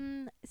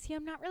too. See,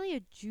 I'm not really a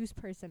juice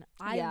person.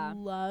 I Yeah.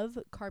 love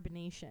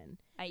carbonation.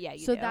 Yeah, you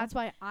so do. that's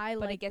why I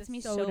But like it gets the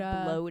me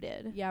soda. so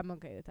bloated. Yeah, I'm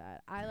okay with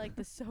that. I like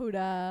the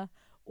soda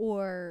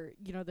or,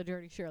 the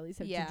Dirty Shirley's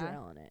have ginger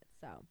ale in it.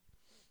 So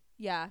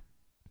Yeah.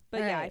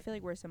 But All yeah, I right. feel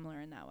like we're similar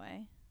in that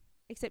way.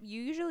 Except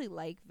you usually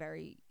like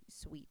very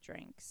sweet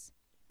drinks.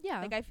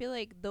 yeah. Like, I feel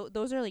like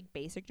those are like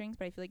basic drinks,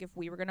 but I feel like if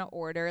we were gonna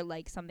order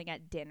like something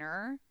at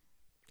dinner,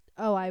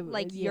 I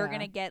like you're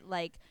gonna get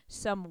like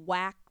some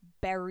whack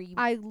berry.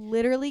 I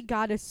literally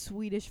got a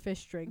Swedish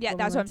fish drink. Yeah, when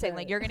that's we what I'm went saying. to-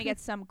 Like, you're gonna get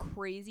some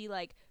crazy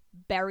like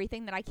berry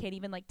thing that I can't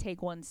even like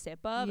take one sip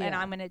of, and Yeah.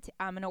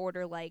 I'm gonna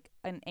order like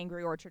an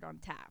Angry Orchard on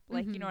tap.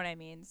 Like, you Mhm. know what I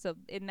mean? So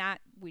in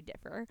that we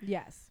differ.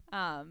 Yes.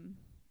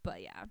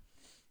 But yeah.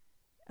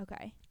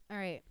 Okay. All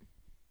right.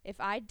 If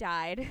I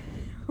died,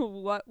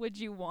 what would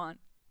you want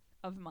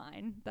of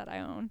mine that I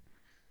own?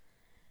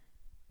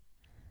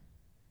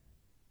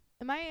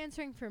 Am I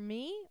answering for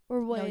me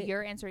or what? No,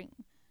 you're answering.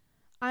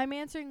 I'm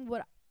answering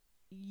what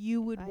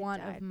you would I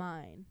want of died.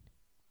 mine.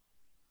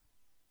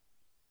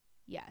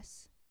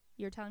 Yes.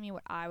 You're telling me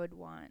what I would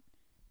want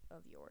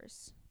of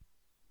yours.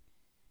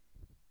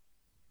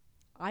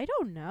 I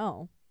don't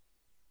know.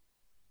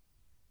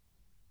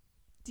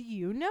 Do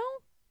you know?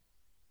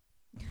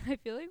 I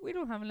feel like we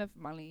don't have enough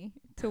money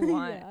to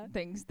want Yeah.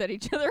 things that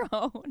each other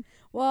own.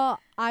 Well,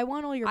 I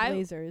want all your I-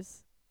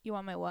 blazers You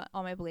want my what?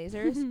 All my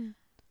blazers?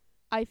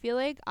 I feel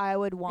like I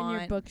would want in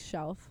your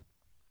bookshelf.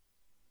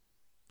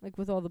 Like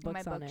with all the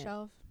books my on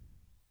bookshelf.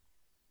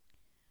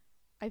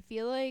 I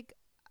feel like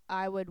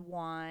I would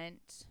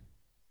want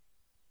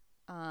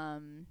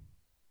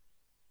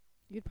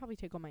You'd probably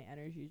take all my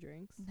energy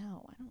drinks.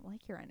 no, I don't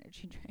like your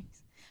energy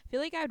drinks. I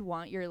feel like I'd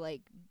want your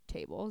like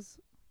tables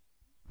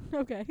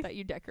Okay. that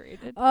you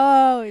decorated.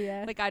 Oh,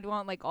 yeah. Like, I'd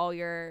want like all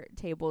your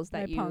tables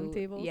that My you pong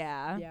tables?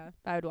 Yeah. Yeah.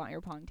 I would want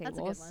your pong tables.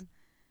 That's a good one.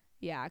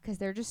 Yeah, 'cause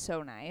they're just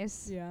so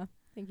nice. Yeah.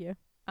 Thank you.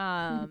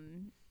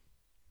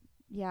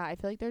 Yeah, I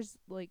feel like there's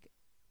like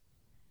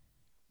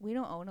we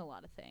don't own a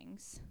lot of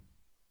things.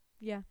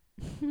 Yeah.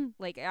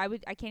 Like, I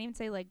can't even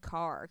say like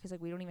car 'cause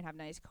like we don't even have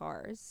nice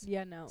cars.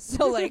 Yeah, no.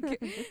 So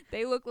like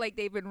they look like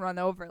they've been run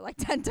over like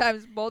 10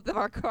 times, both of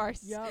our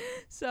cars. Yep.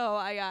 So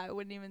I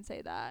wouldn't even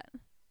say that.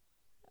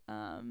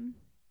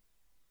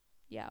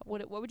 Yeah,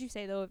 what would you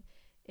say though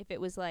if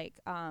it was like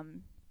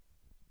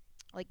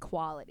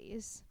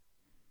qualities?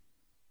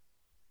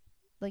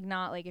 Like,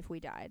 not like if we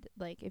died,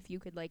 like if you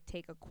could like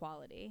take a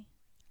quality.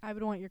 I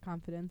would want your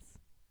confidence.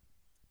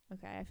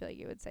 Okay, I feel like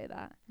you would say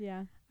that.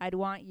 Yeah. I'd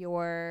want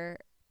your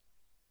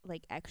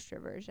like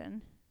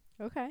extroversion,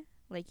 Okay.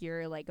 like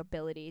your like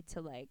ability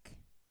to like.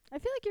 I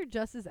feel like you're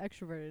just as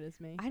extroverted as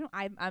me.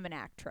 I'm an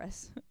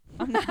actress.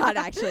 I'm not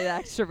actually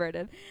that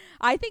extroverted.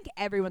 I think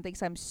everyone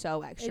thinks I'm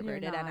so And you're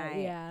extroverted, not,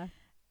 yeah.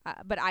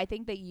 But I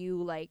think that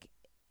you like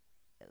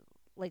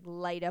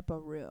light up a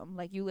room.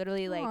 Like, you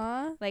literally like.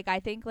 Aw. Like, I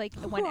think, like,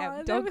 when Aw,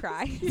 that don't was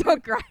cry. cute.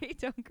 Don't cry.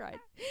 Don't cry.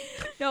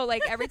 No,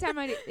 like, every time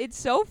it's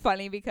so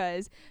funny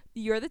because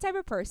you're the type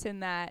of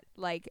person that,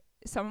 like,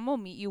 someone will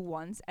meet you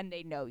once and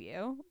they know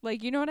you.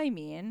 Like, you know what I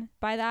mean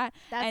by that?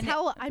 That's and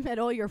how I met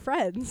all your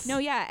friends. No,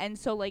 yeah. And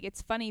so, like,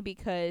 it's funny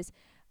because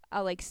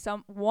like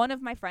one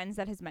of my friends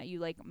that has met you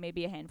like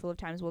maybe a handful of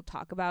times will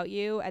talk about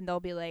you, and they'll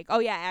be like, oh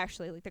yeah,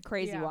 Ashley, like the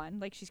crazy one,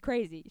 like she's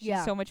crazy,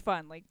 she's so much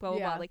fun, like blah blah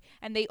blah, like,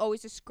 and they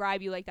always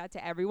describe you like that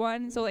to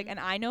everyone. So like, and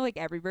I know like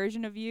every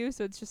version of you,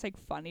 so it's just like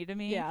funny to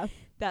me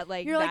that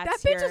like you're like, that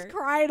that's bitch is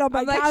crying on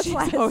my I'm like, couch she's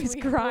last always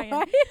week, crying.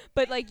 right?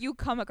 But like, you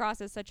come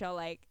across as such a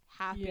like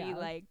happy, Yeah.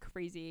 like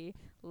crazy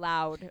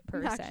loud I'm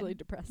person. actually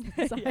depressed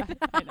Yeah, inside.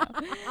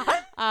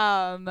 I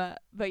know.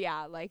 But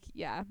yeah, like,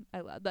 yeah,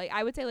 I love, like,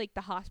 I would say like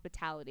the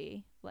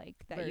hospitality, like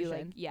that you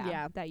like,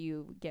 Version. that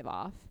you give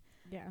off.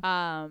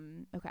 Yeah.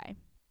 Okay.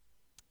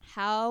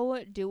 How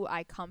do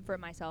I comfort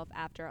myself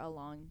after a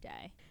long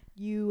day?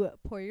 You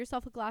pour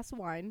yourself a glass of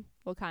wine,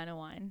 What kind of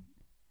wine?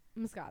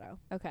 Moscato,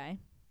 Okay.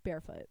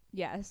 barefoot.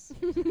 Yes.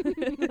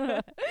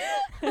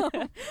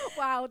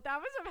 Wow, that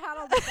was a pat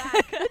on the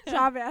back. Good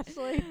job,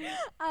 Ashley.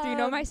 Do you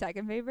know my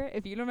second favorite?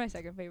 If you know my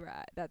second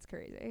favorite, that's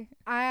crazy.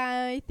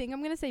 I think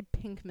I'm gonna say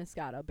pink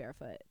Moscato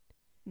barefoot.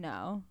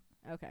 No.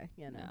 Okay,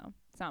 yeah, no. No.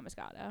 It's not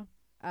Moscato.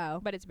 Oh,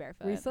 But it's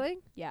barefoot.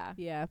 Riesling? Yeah.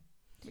 Yeah.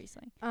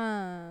 Riesling.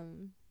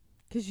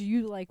 'cause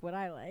you like what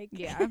I like.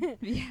 Yeah.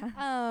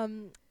 Yeah.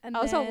 And I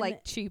also then,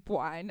 like cheap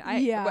wine.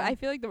 Yeah. But I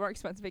feel like the more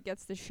expensive it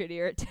gets, the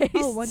shittier it tastes.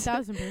 Oh,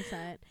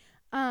 1,000%.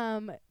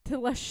 The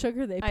less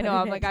sugar they put I know. in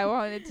I'm it. like, I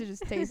want it to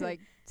just taste like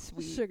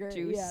sweet Sugar,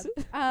 juice.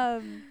 yeah.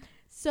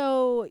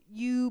 So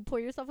you pour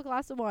yourself a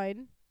glass of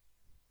wine,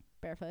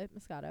 barefoot,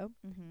 Moscato,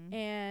 Mm-hmm.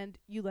 and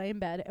you lay in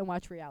bed and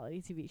watch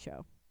reality TV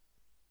show.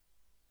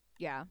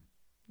 Yeah.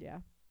 Yeah.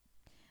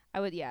 I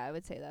would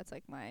say that's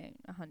like my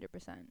 100%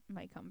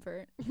 my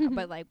comfort.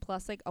 But like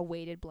plus like a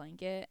weighted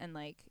blanket and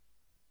like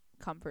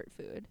comfort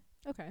food.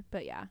 Okay.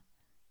 But yeah.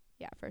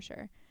 Yeah, for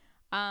sure.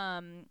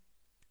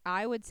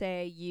 I would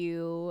say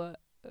you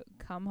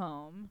come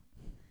home,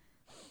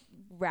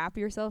 wrap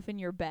yourself in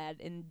your bed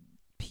in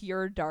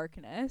pure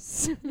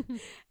darkness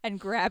and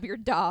grab your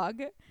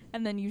dog,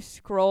 and then you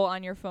scroll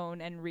on your phone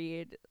and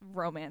read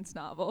romance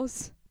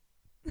novels.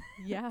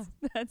 Yeah.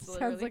 That's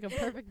Sounds like a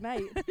perfect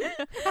night.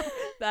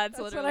 That's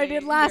what literally I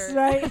did last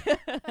night.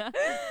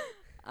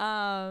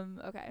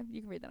 Okay,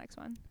 you can read the next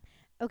one.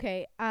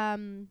 Okay.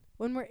 When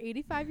we're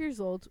 85 years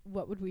old,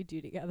 what would we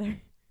do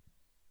together?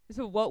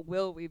 So what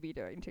will we be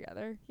doing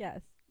together?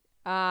 Yes.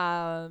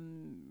 The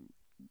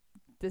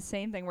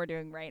same thing we're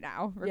doing right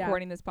now, Yeah.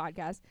 recording this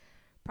podcast.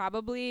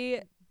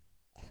 Probably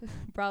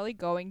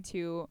going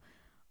to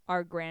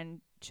our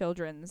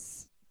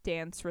grandchildren's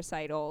dance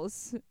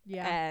recitals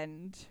Yeah.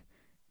 and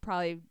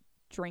probably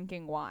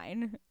drinking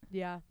wine.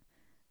 Yeah.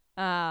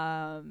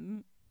 I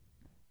don't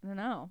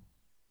know.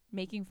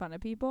 Making fun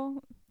of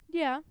people.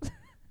 Yeah.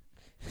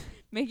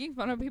 Making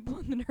fun of people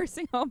in the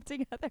nursing home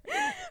together.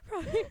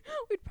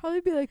 We'd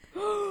probably be like,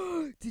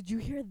 oh, did you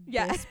hear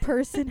Yeah. this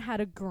person had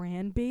a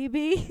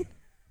grandbaby?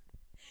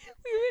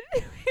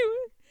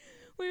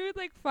 we would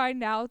like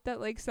find out that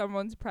like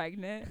someone's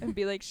pregnant and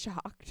be like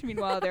shocked.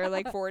 Meanwhile, they're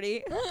like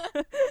 40.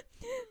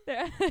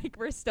 They're like,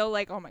 we're still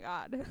like, oh my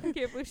god, I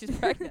can't believe she's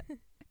pregnant.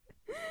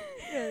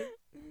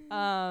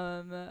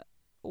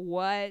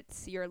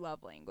 What's your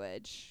love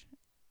language?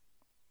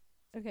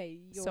 Okay.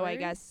 So I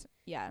guess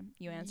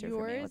you answer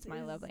for me. What's my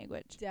yours love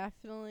language?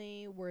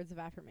 Definitely words of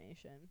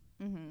affirmation.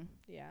 Mm-hmm.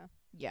 Yeah.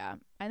 Yeah,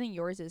 I think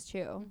yours is too.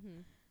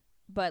 Mm-hmm.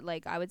 But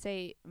like I would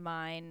say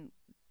mine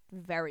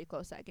very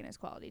close second is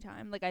quality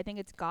time. Like I think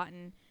it's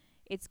gotten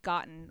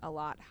a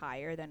lot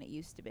higher than it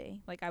used to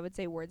be. Like I would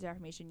say words of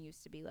affirmation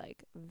used to be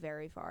like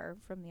very far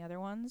from the other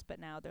ones, but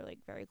now they're like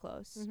very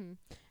close. Mm-hmm.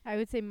 I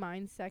would say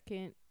my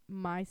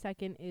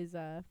second is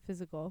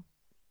physical.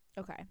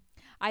 Okay.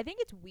 I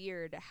think it's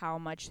weird how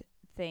much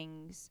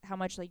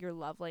like your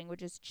love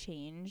languages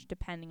change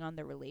depending on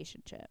the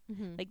relationship.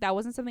 Mm-hmm. Like that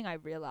wasn't something I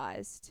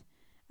realized.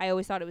 I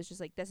always thought it was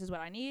just like, this is what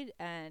I need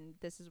and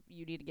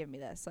you need to give me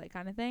this, like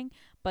kind of thing.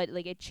 But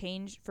like it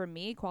changed for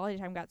me. Quality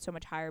time got so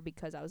much higher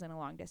because I was in a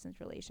long distance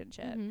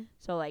relationship. Mm-hmm.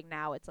 So like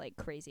now it's like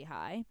crazy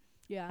high.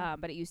 Yeah.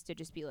 But it used to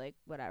just be like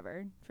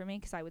whatever for me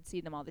because I would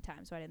see them all the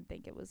time. So I didn't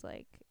think it was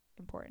like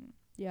important.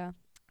 Yeah.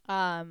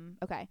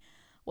 Okay.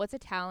 What's a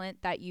talent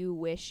that you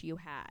wish you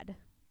had?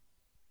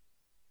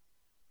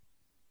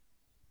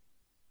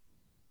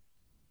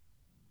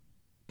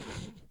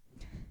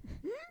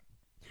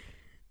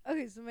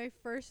 Okay, so my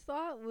first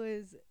thought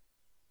was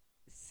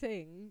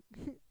sing.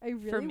 I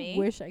really For me?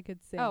 wish I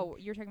could sing. Oh,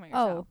 you're talking about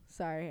yourself. Oh,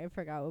 sorry. I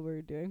forgot what we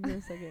were doing for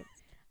a second.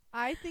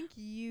 I think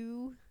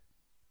you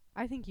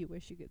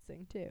wish you could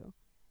sing too.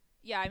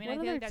 Yeah, I mean, What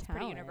I feel other like that's pretty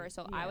talent?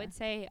 universal. Yeah. I would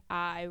say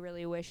I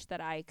really wish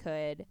that I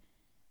could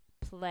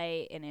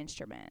play an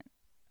instrument.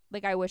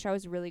 Like, I wish I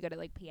was really good at,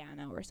 like,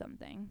 piano or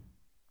something,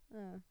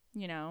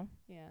 you know?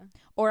 Yeah.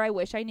 Or I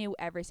wish I knew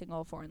every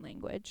single foreign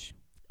language,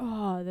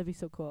 Oh, that'd be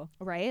so cool.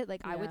 right?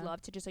 Like, I would Yeah.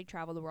 love to just, like,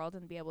 travel the world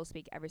and be able to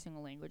speak every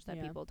single language that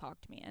Yeah. people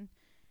talk to me in.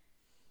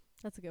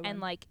 That's a good And, one.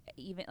 like,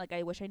 even, like,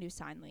 I wish I knew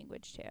sign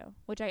language, too,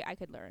 which I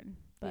could learn.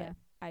 But Yeah.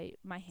 I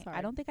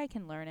Sorry. don't think I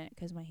can learn it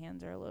 'cause my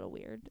hands are a little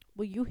weird.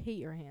 Well, you hate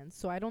your hands,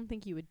 so I don't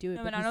think you would do it.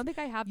 No, and I don't think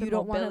I have the you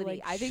don't want to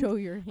mobility. like I think show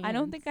your hands. I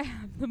don't think I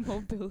have the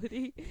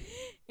mobility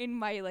in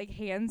my like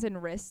hands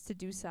and wrists to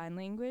do sign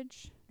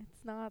language.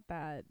 It's not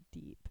that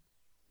deep.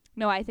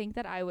 No, I think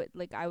that I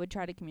would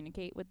try to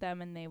communicate with them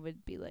and they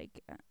would be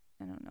like,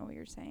 I don't know what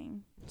you're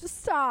saying.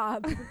 Just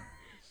stop.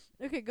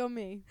 Okay, go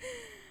me.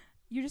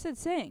 You just said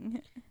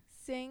sing.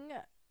 Sing,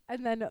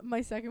 and then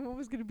my second one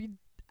was gonna be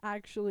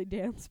actually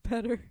dance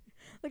better.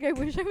 Like I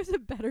wish I was a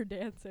better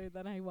dancer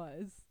than I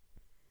was.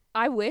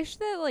 I wish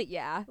that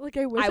yeah. Like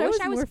I wish I was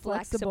more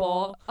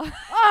flexible.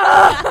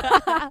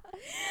 I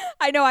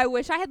know. I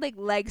wish I had like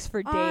legs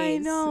for days. I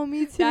know,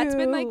 me too. That's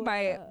been like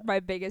my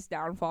biggest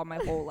downfall my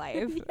whole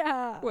life.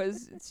 Yeah.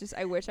 It's just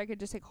I wish I could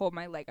just like hold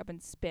my leg up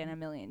and spin a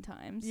million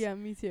times. Yeah,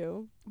 me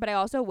too. But I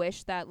also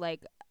wish that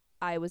like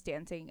I was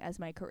dancing as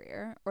my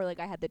career or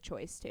like I had the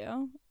choice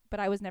to. But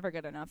I was never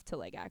good enough to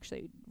like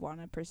actually want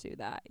to pursue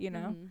that, you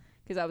know? Mhm.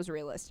 Because I was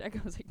realistic.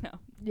 I was like, no,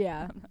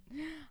 Yeah.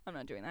 I'm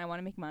not doing that. I want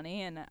to make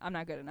money and I'm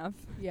not good enough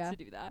Yeah. to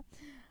do that.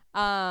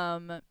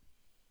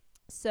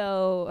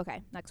 So,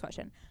 okay, next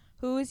question.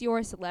 Who's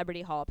your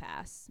celebrity hall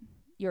pass?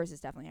 Yours is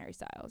definitely Harry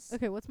Styles.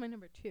 Okay, what's my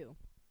number 2?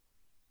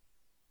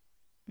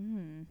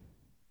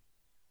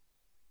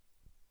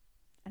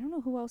 I don't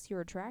know who else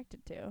you're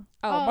attracted to.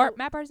 Oh.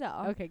 Matt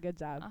Barzell. Okay, good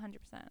job. 100%.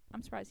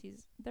 I'm surprised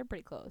they're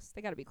pretty close.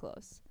 They got to be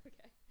close.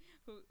 Okay.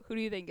 Who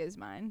do you think is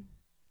mine?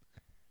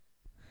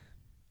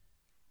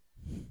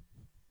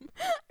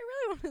 I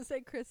really want to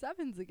say Chris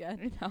Evans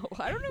again. No,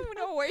 I don't even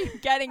know where you're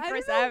getting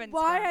Chris I don't know Evans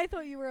why from. I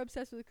thought you were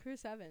obsessed with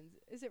Chris Evans.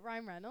 Is it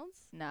Ryan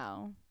Reynolds?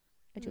 No.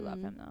 I do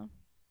love him, though.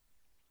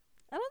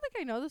 I don't think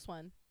I know this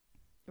one.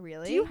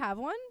 Really? Do you have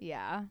one?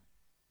 Yeah.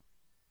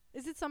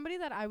 Is it somebody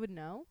that I would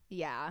know?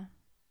 Yeah.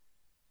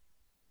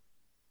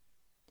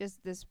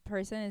 Just this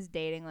person is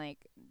dating,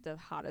 like, the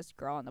hottest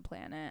girl on the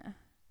planet.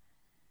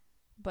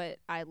 But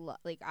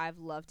I've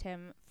loved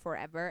him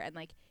forever, and,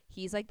 like,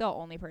 he's, like, the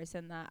only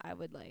person that I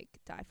would, like,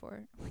 die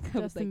for. Like,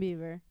 Justin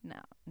Bieber.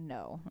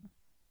 No.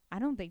 I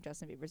don't think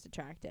Justin Bieber's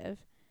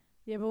attractive.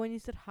 Yeah, but when you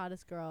said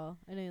hottest girl,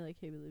 I know you like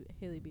Hailey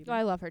Bieber. Oh,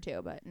 I love her,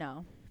 too, but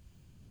no.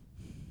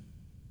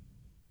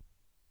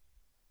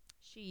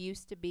 She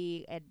used to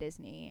be a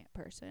Disney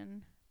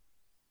person.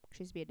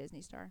 She used to be a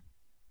Disney star.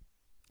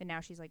 And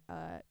now she's, like,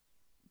 a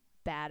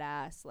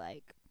badass,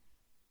 like...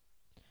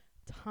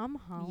 Tom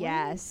Holland?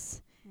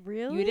 Yes.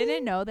 Really? You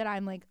didn't know that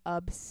I'm, like,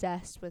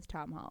 obsessed with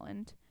Tom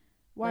Holland.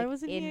 Why like,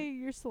 wasn't he at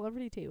your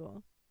celebrity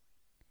table?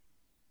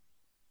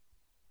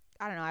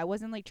 I don't know. I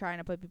wasn't, like, trying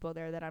to put people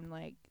there that I'm,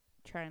 like,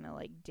 trying to,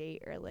 like,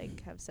 date or,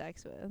 like, have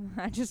sex with.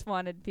 I just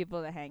wanted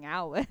people to hang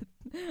out with.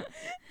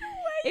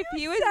 If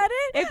he was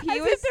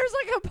there's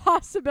like a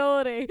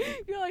possibility.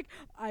 You're like,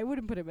 I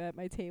wouldn't put him at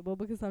my table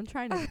because I'm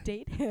trying to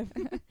date him.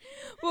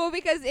 Well,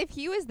 because if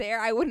he was there,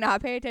 I would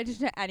not pay attention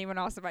to anyone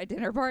else at my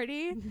dinner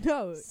party.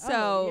 No.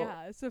 So,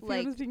 yeah. Sophia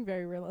like, was being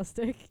very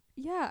realistic.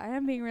 Yeah, I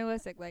am being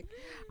realistic. Like,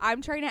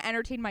 I'm trying to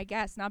entertain my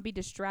guests, not be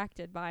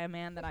distracted by a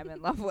man that I'm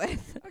in love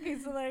with. Okay,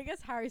 so then I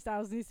guess Harry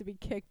Styles needs to be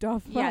kicked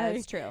off. Yeah,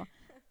 that's true.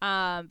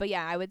 But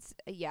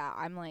yeah,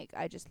 I'm like,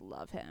 I just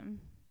love him.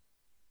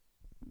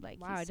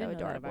 Like, wow, he's so I didn't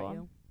know that adorable. about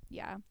you.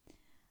 Yeah.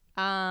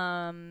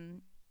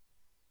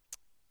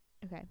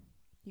 Okay.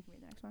 You can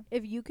read the next one.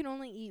 If you can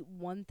only eat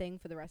one thing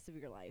for the rest of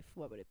your life,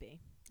 what would it be?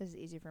 This is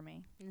easy for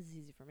me. This is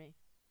easy for me.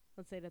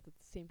 Let's say it at the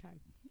same time.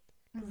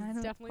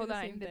 It's definitely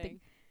the same thing.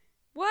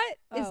 What?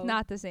 Oh. It's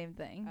not the same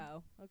thing.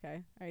 Oh,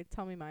 okay. All right,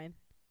 tell me mine.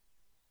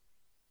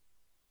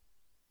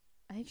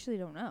 I actually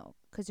don't know,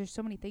 'cause there's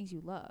so many things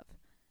you love.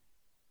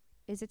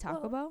 Is it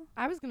Taco Bell?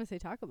 I was going to say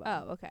Taco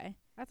Bell. Oh, okay.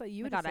 I thought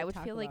you would God, have said I would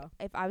Taco feel like Bell.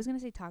 if I was going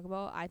to say Taco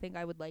Bell, I think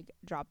I would, like,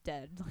 drop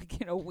dead, like,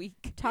 in a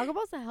week. Taco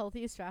Bell's the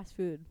healthiest fast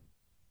food.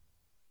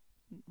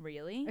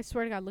 Really? I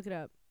swear to God, look it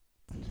up.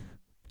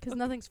 Because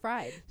nothing's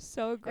fried.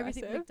 So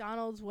aggressive. Everything,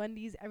 McDonald's,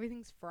 Wendy's,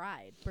 everything's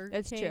fried.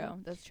 Burger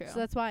King. That's true. So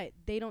that's why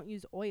they don't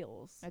use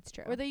oils. That's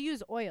true. Or they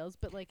use oils,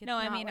 but like it's no,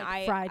 not I mean,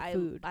 like fried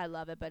food. I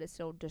love it, but it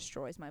still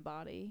destroys my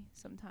body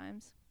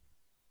sometimes.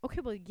 Okay,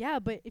 well, yeah,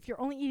 but if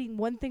you're only eating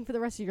one thing for the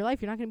rest of your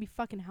life, you're not going to be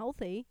fucking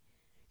healthy.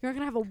 You're not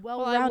going to have a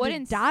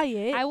well-rounded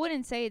diet. I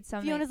wouldn't say it's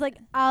something. Fiona's like,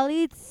 I'll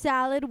eat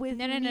salad with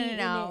meat in it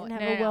no, and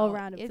have a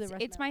well-rounded for the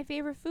rest It's my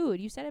favorite food.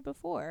 You said it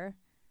before.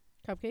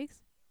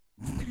 Cupcakes?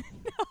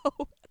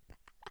 No.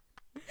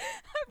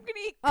 I'm gonna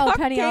eat cupcakes.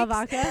 Penny a la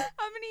vodka?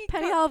 I'm gonna eat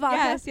Penny a la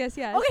vodka? Yes.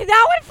 Okay,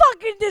 that would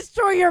fucking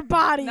destroy your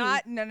body. No.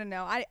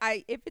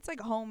 I if it's like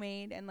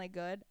homemade and like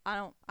good,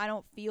 I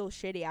don't feel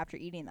shitty after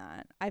eating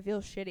that. I feel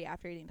shitty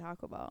after eating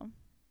Taco Bell.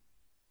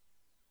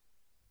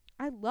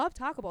 I love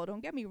Taco Bell.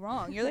 Don't get me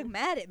wrong. You're like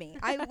mad at me.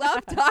 I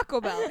love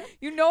Taco Bell.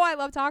 You know I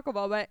love Taco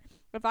Bell, but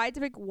if I had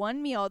to pick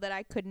one meal that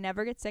I could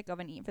never get sick of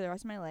and eat for the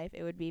rest of my life,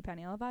 it would be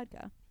Penny a la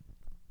vodka.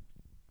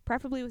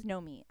 Preferably with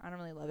no meat. I don't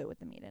really love it with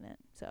the meat in it.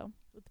 So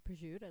with the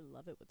prosciutto, I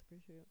love it with the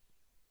prosciutto.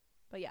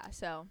 But yeah,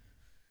 so.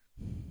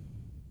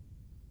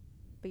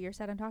 But you're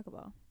set on Taco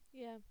Bell.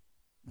 Yeah.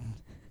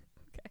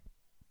 Okay.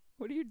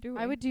 What are you doing?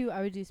 I would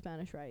do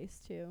Spanish rice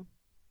too.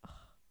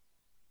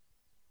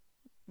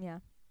 Yeah.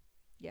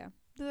 Yeah.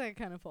 That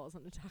kind of falls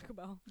under Taco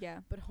Bell.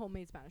 Yeah. But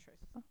homemade Spanish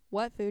rice.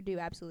 What food do you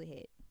absolutely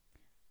hate?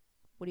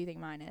 What do you think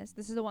mine is?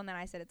 This is the one that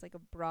I said it's like a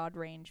broad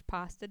range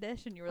pasta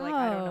dish, and you were like,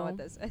 I don't know what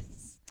this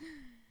is.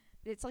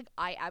 It's like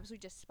I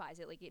absolutely despise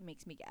it. Like it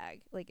makes me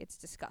gag. Like it's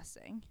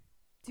disgusting.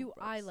 Do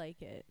I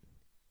like it?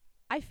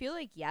 I feel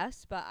like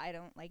yes, but I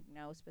don't like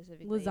know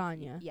specifically.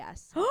 Lasagna.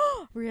 Yes.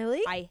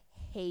 Really? I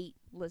hate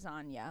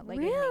lasagna. Like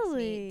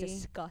really? It makes me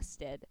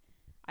disgusted.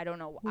 I don't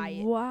know.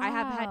 I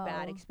have had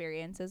bad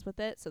experiences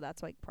with it, so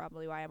that's like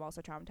probably why I'm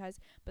also traumatized.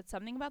 But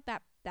something about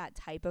that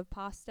type of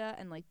pasta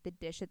and like the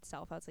dish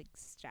itself, how it's like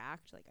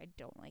stacked, like I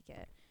don't like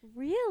it.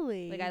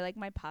 Really? Like I like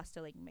my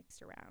pasta like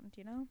mixed around,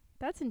 you know?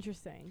 That's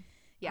interesting.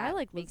 Yeah, I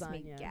like lasagna. Makes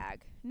me lasagna.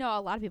 Gag. No,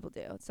 a lot of people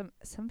do.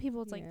 Some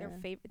people it's like their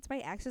favorite. It's my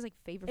ex's like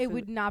favorite food. It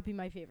would not be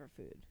my favorite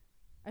food.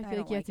 I feel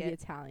like you have to be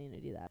Italian to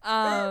do that.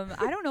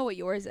 I don't know what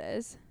yours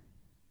is.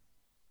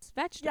 It's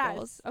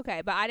vegetables. Yes.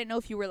 Okay, but I didn't know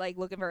if you were like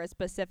looking for a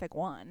specific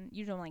one.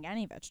 You don't like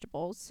any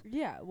vegetables.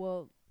 Yeah,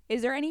 well,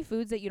 is there any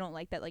foods that you don't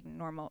like that like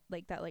normal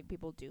like that like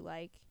people do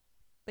like?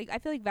 Like I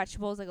feel like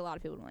vegetables, like a lot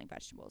of people don't like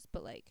vegetables,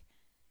 but like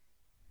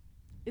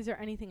is there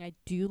anything I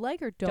do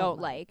like or don't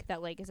like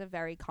that like is a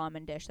very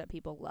common dish that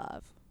people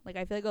love? Like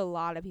I feel like a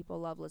lot of people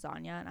love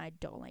lasagna and I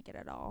don't like it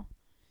at all.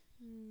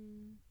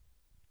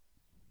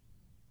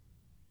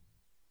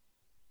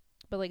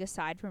 But like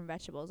aside from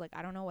vegetables, like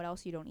I don't know what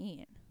else you don't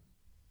eat.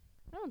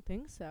 I don't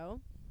think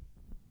so.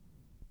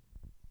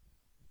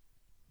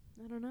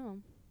 I don't know.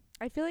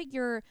 I feel like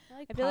you're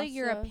I feel like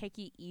you're a pasta.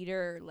 picky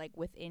eater like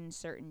within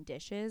certain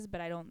dishes, but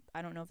I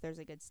don't know if there's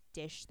like a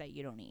dish that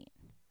you don't eat.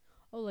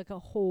 Oh, like a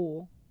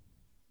whole.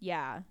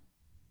 Yeah.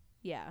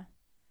 Yeah.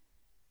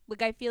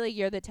 Like I feel like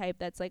you're the type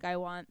that's like I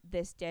want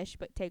this dish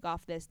but take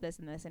off this, this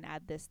and this and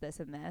add this, this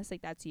and this.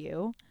 Like that's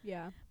you.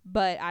 Yeah.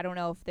 But I don't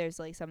know if there's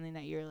like something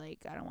that you're like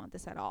I don't want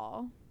this at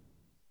all.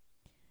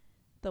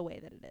 The way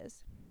that it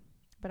is.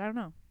 But I don't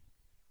know.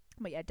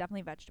 But yeah,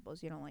 definitely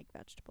vegetables. You don't like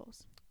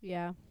vegetables.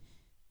 Yeah.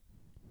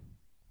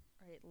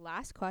 All right,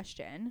 last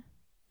question.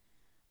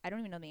 I don't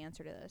even know the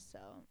answer to this, so.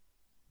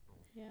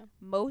 Yeah.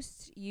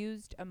 Most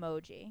used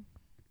emoji.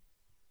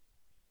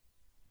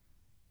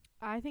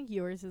 I think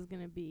yours is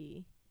gonna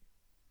be.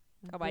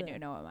 Oh, I do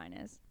know what mine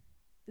is.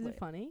 Is Wait. it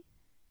funny?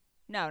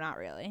 No, not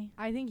really.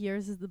 I think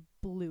yours is the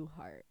blue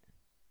heart.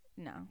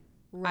 No.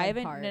 Red I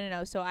haven't. heart.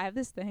 No. So I have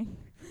this thing.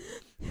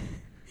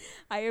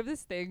 I have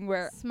this thing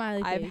where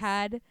Smiley I've face.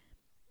 had.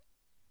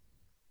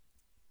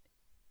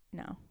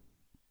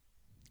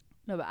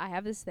 No, but I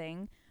have this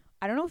thing.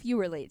 I don't know if you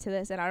relate to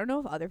this, and I don't know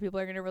if other people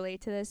are going to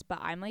relate to this, but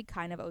I'm, like,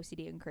 kind of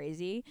OCD and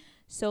crazy.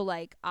 So,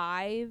 like,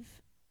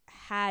 I've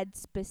had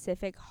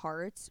specific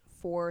hearts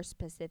for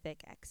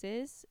specific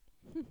exes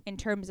in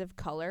terms of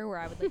color where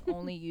I would, like,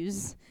 only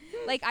use...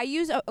 Like, I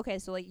use... Okay,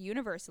 so, like,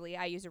 universally,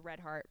 I use a red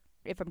heart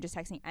if I'm just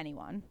texting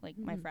anyone, like,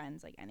 my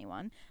friends, like,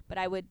 anyone. But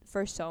I would,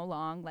 for so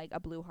long, like, a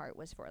blue heart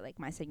was for, like,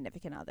 my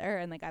significant other,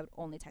 and, like, I would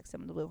only text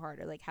them the blue heart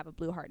or, like, have a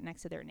blue heart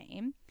next to their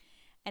name.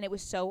 And it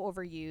was so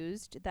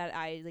overused that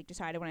I, like,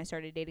 decided when I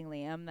started dating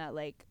Liam that,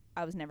 like,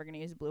 I was never going to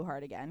use a blue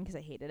heart again because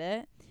I hated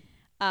it.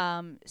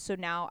 So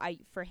now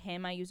for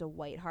him, I use a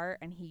white heart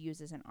and he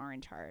uses an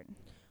orange heart.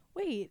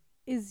 Wait,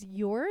 is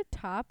your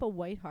top a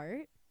white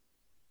heart?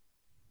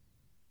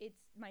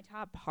 It's my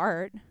top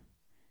heart.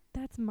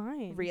 That's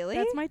mine. Really?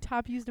 That's my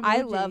top used emoji.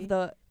 I love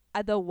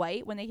the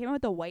white. When they came out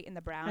with the white and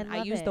the brown,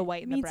 I used the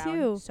white and the brown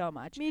too. so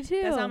much. Me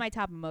too. That's not my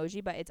top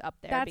emoji, but it's up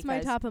there. That's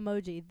my top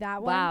emoji.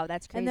 That one. Wow,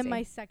 that's crazy. And then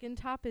my second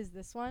top is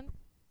this one.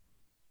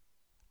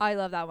 I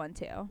love that one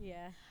too.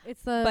 Yeah.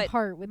 It's the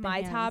heart with the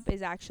my hands. top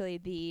is actually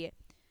the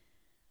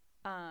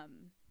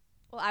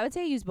well, I would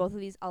say I use both of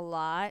these a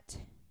lot,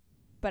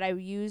 but I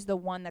use the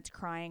one that's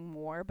crying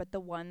more, but the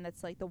one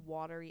that's like the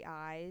watery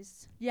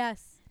eyes.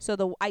 Yes. So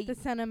the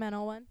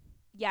sentimental one.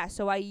 Yeah,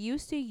 so I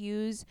used to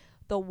use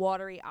the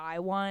watery eye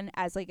one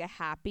as like a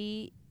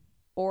happy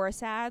or a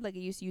sad. Like I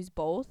used to use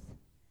both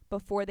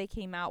before they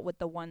came out with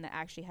the one that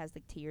actually has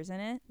like tears in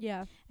it.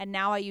 Yeah. And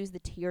now I use the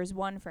tears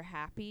one for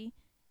happy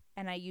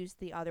and I use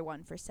the other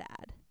one for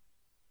sad.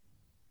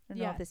 I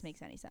don't know if this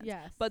makes any sense.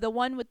 Yes. But the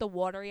one with the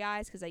watery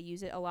eyes, because I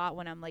use it a lot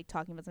when I'm like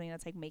talking about something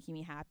that's like making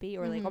me happy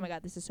or like, oh my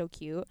God, this is so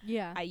cute.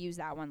 Yeah. I use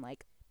that one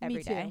like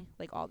every too. day,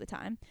 like all the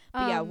time.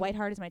 But yeah, white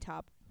heart is my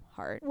top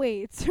heart.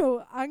 Wait,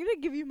 so I'm going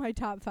to give you my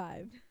top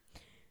 5.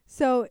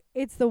 So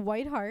it's the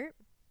white heart,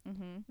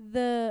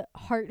 the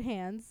heart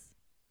hands,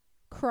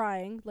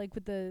 crying, like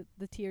with the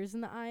tears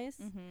in the eyes.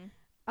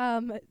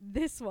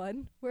 This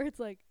one where it's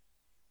like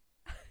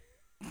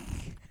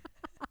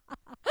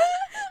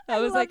it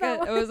was like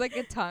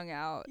a tongue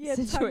out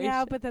situation. Tongue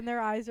out, but then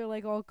their eyes are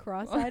like all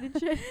cross-eyed and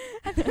shit.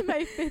 And then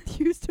my 5th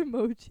used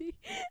emoji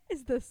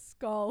is the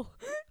skull,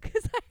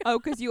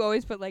 because you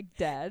always put like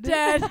dead.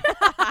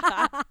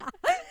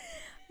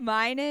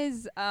 Mine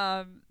is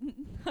I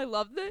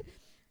love the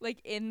like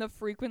in the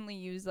frequently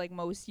used, like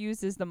most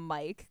used is the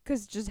mic,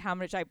 because just how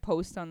much I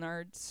post on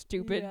our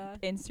stupid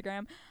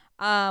Instagram.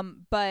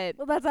 But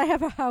well, I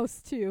have a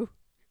house too.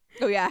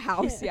 Oh yeah,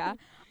 house. Yeah.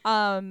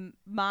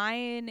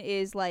 Mine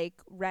is like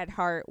red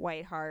heart,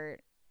 white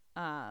heart,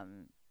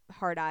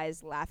 heart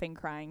eyes, laughing,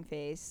 crying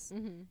face.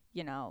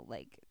 You know,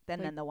 like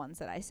then the ones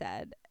that I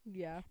said.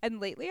 Yeah. And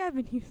lately I've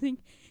been using,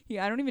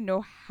 I don't even know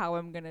how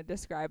I'm gonna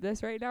describe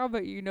this right now,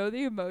 but you know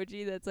the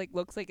emoji that's like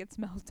looks like it's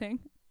melting.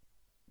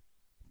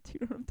 Do you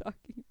know what I'm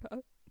talking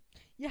about?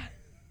 Yeah.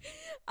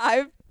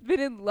 I've been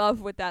in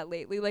love with that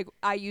lately. Like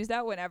I use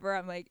that whenever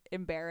I'm like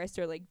embarrassed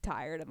or like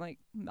tired. I'm like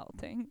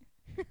melting.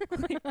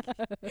 Like,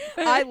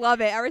 I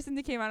love it. Ever since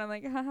it came out, I'm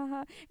like, ha ha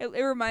ha.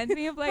 It reminds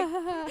me of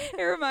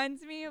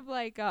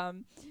like,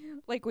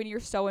 like when you're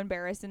so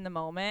embarrassed in the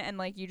moment and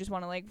like you just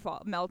want to like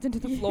melt into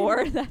the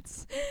floor.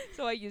 That's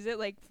so I use it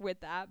like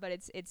with that, but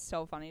it's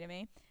so funny to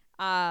me.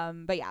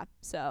 But yeah,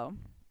 so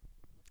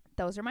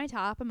those are my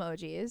top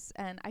emojis,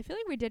 and I feel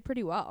like we did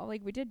pretty well.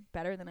 Like we did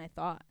better than I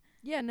thought.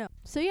 Yeah, no.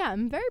 So yeah,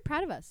 I'm very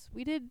proud of us.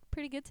 We did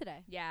pretty good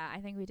today. Yeah,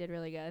 I think we did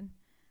really good.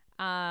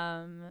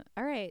 All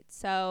right,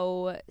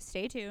 so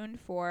stay tuned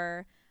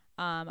for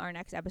our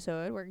next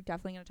episode. We're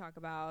definitely going to talk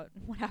about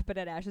what happened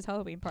at Ash's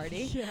Halloween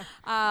party.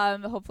 Yeah.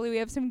 Hopefully we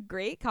have some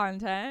great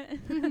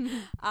content.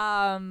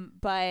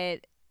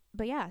 But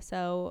yeah,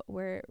 so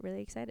we're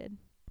really excited.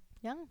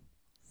 Yeah.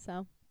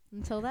 So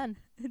until then.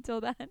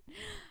 All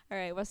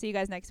right, we'll see you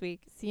guys next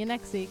week. See you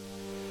next week.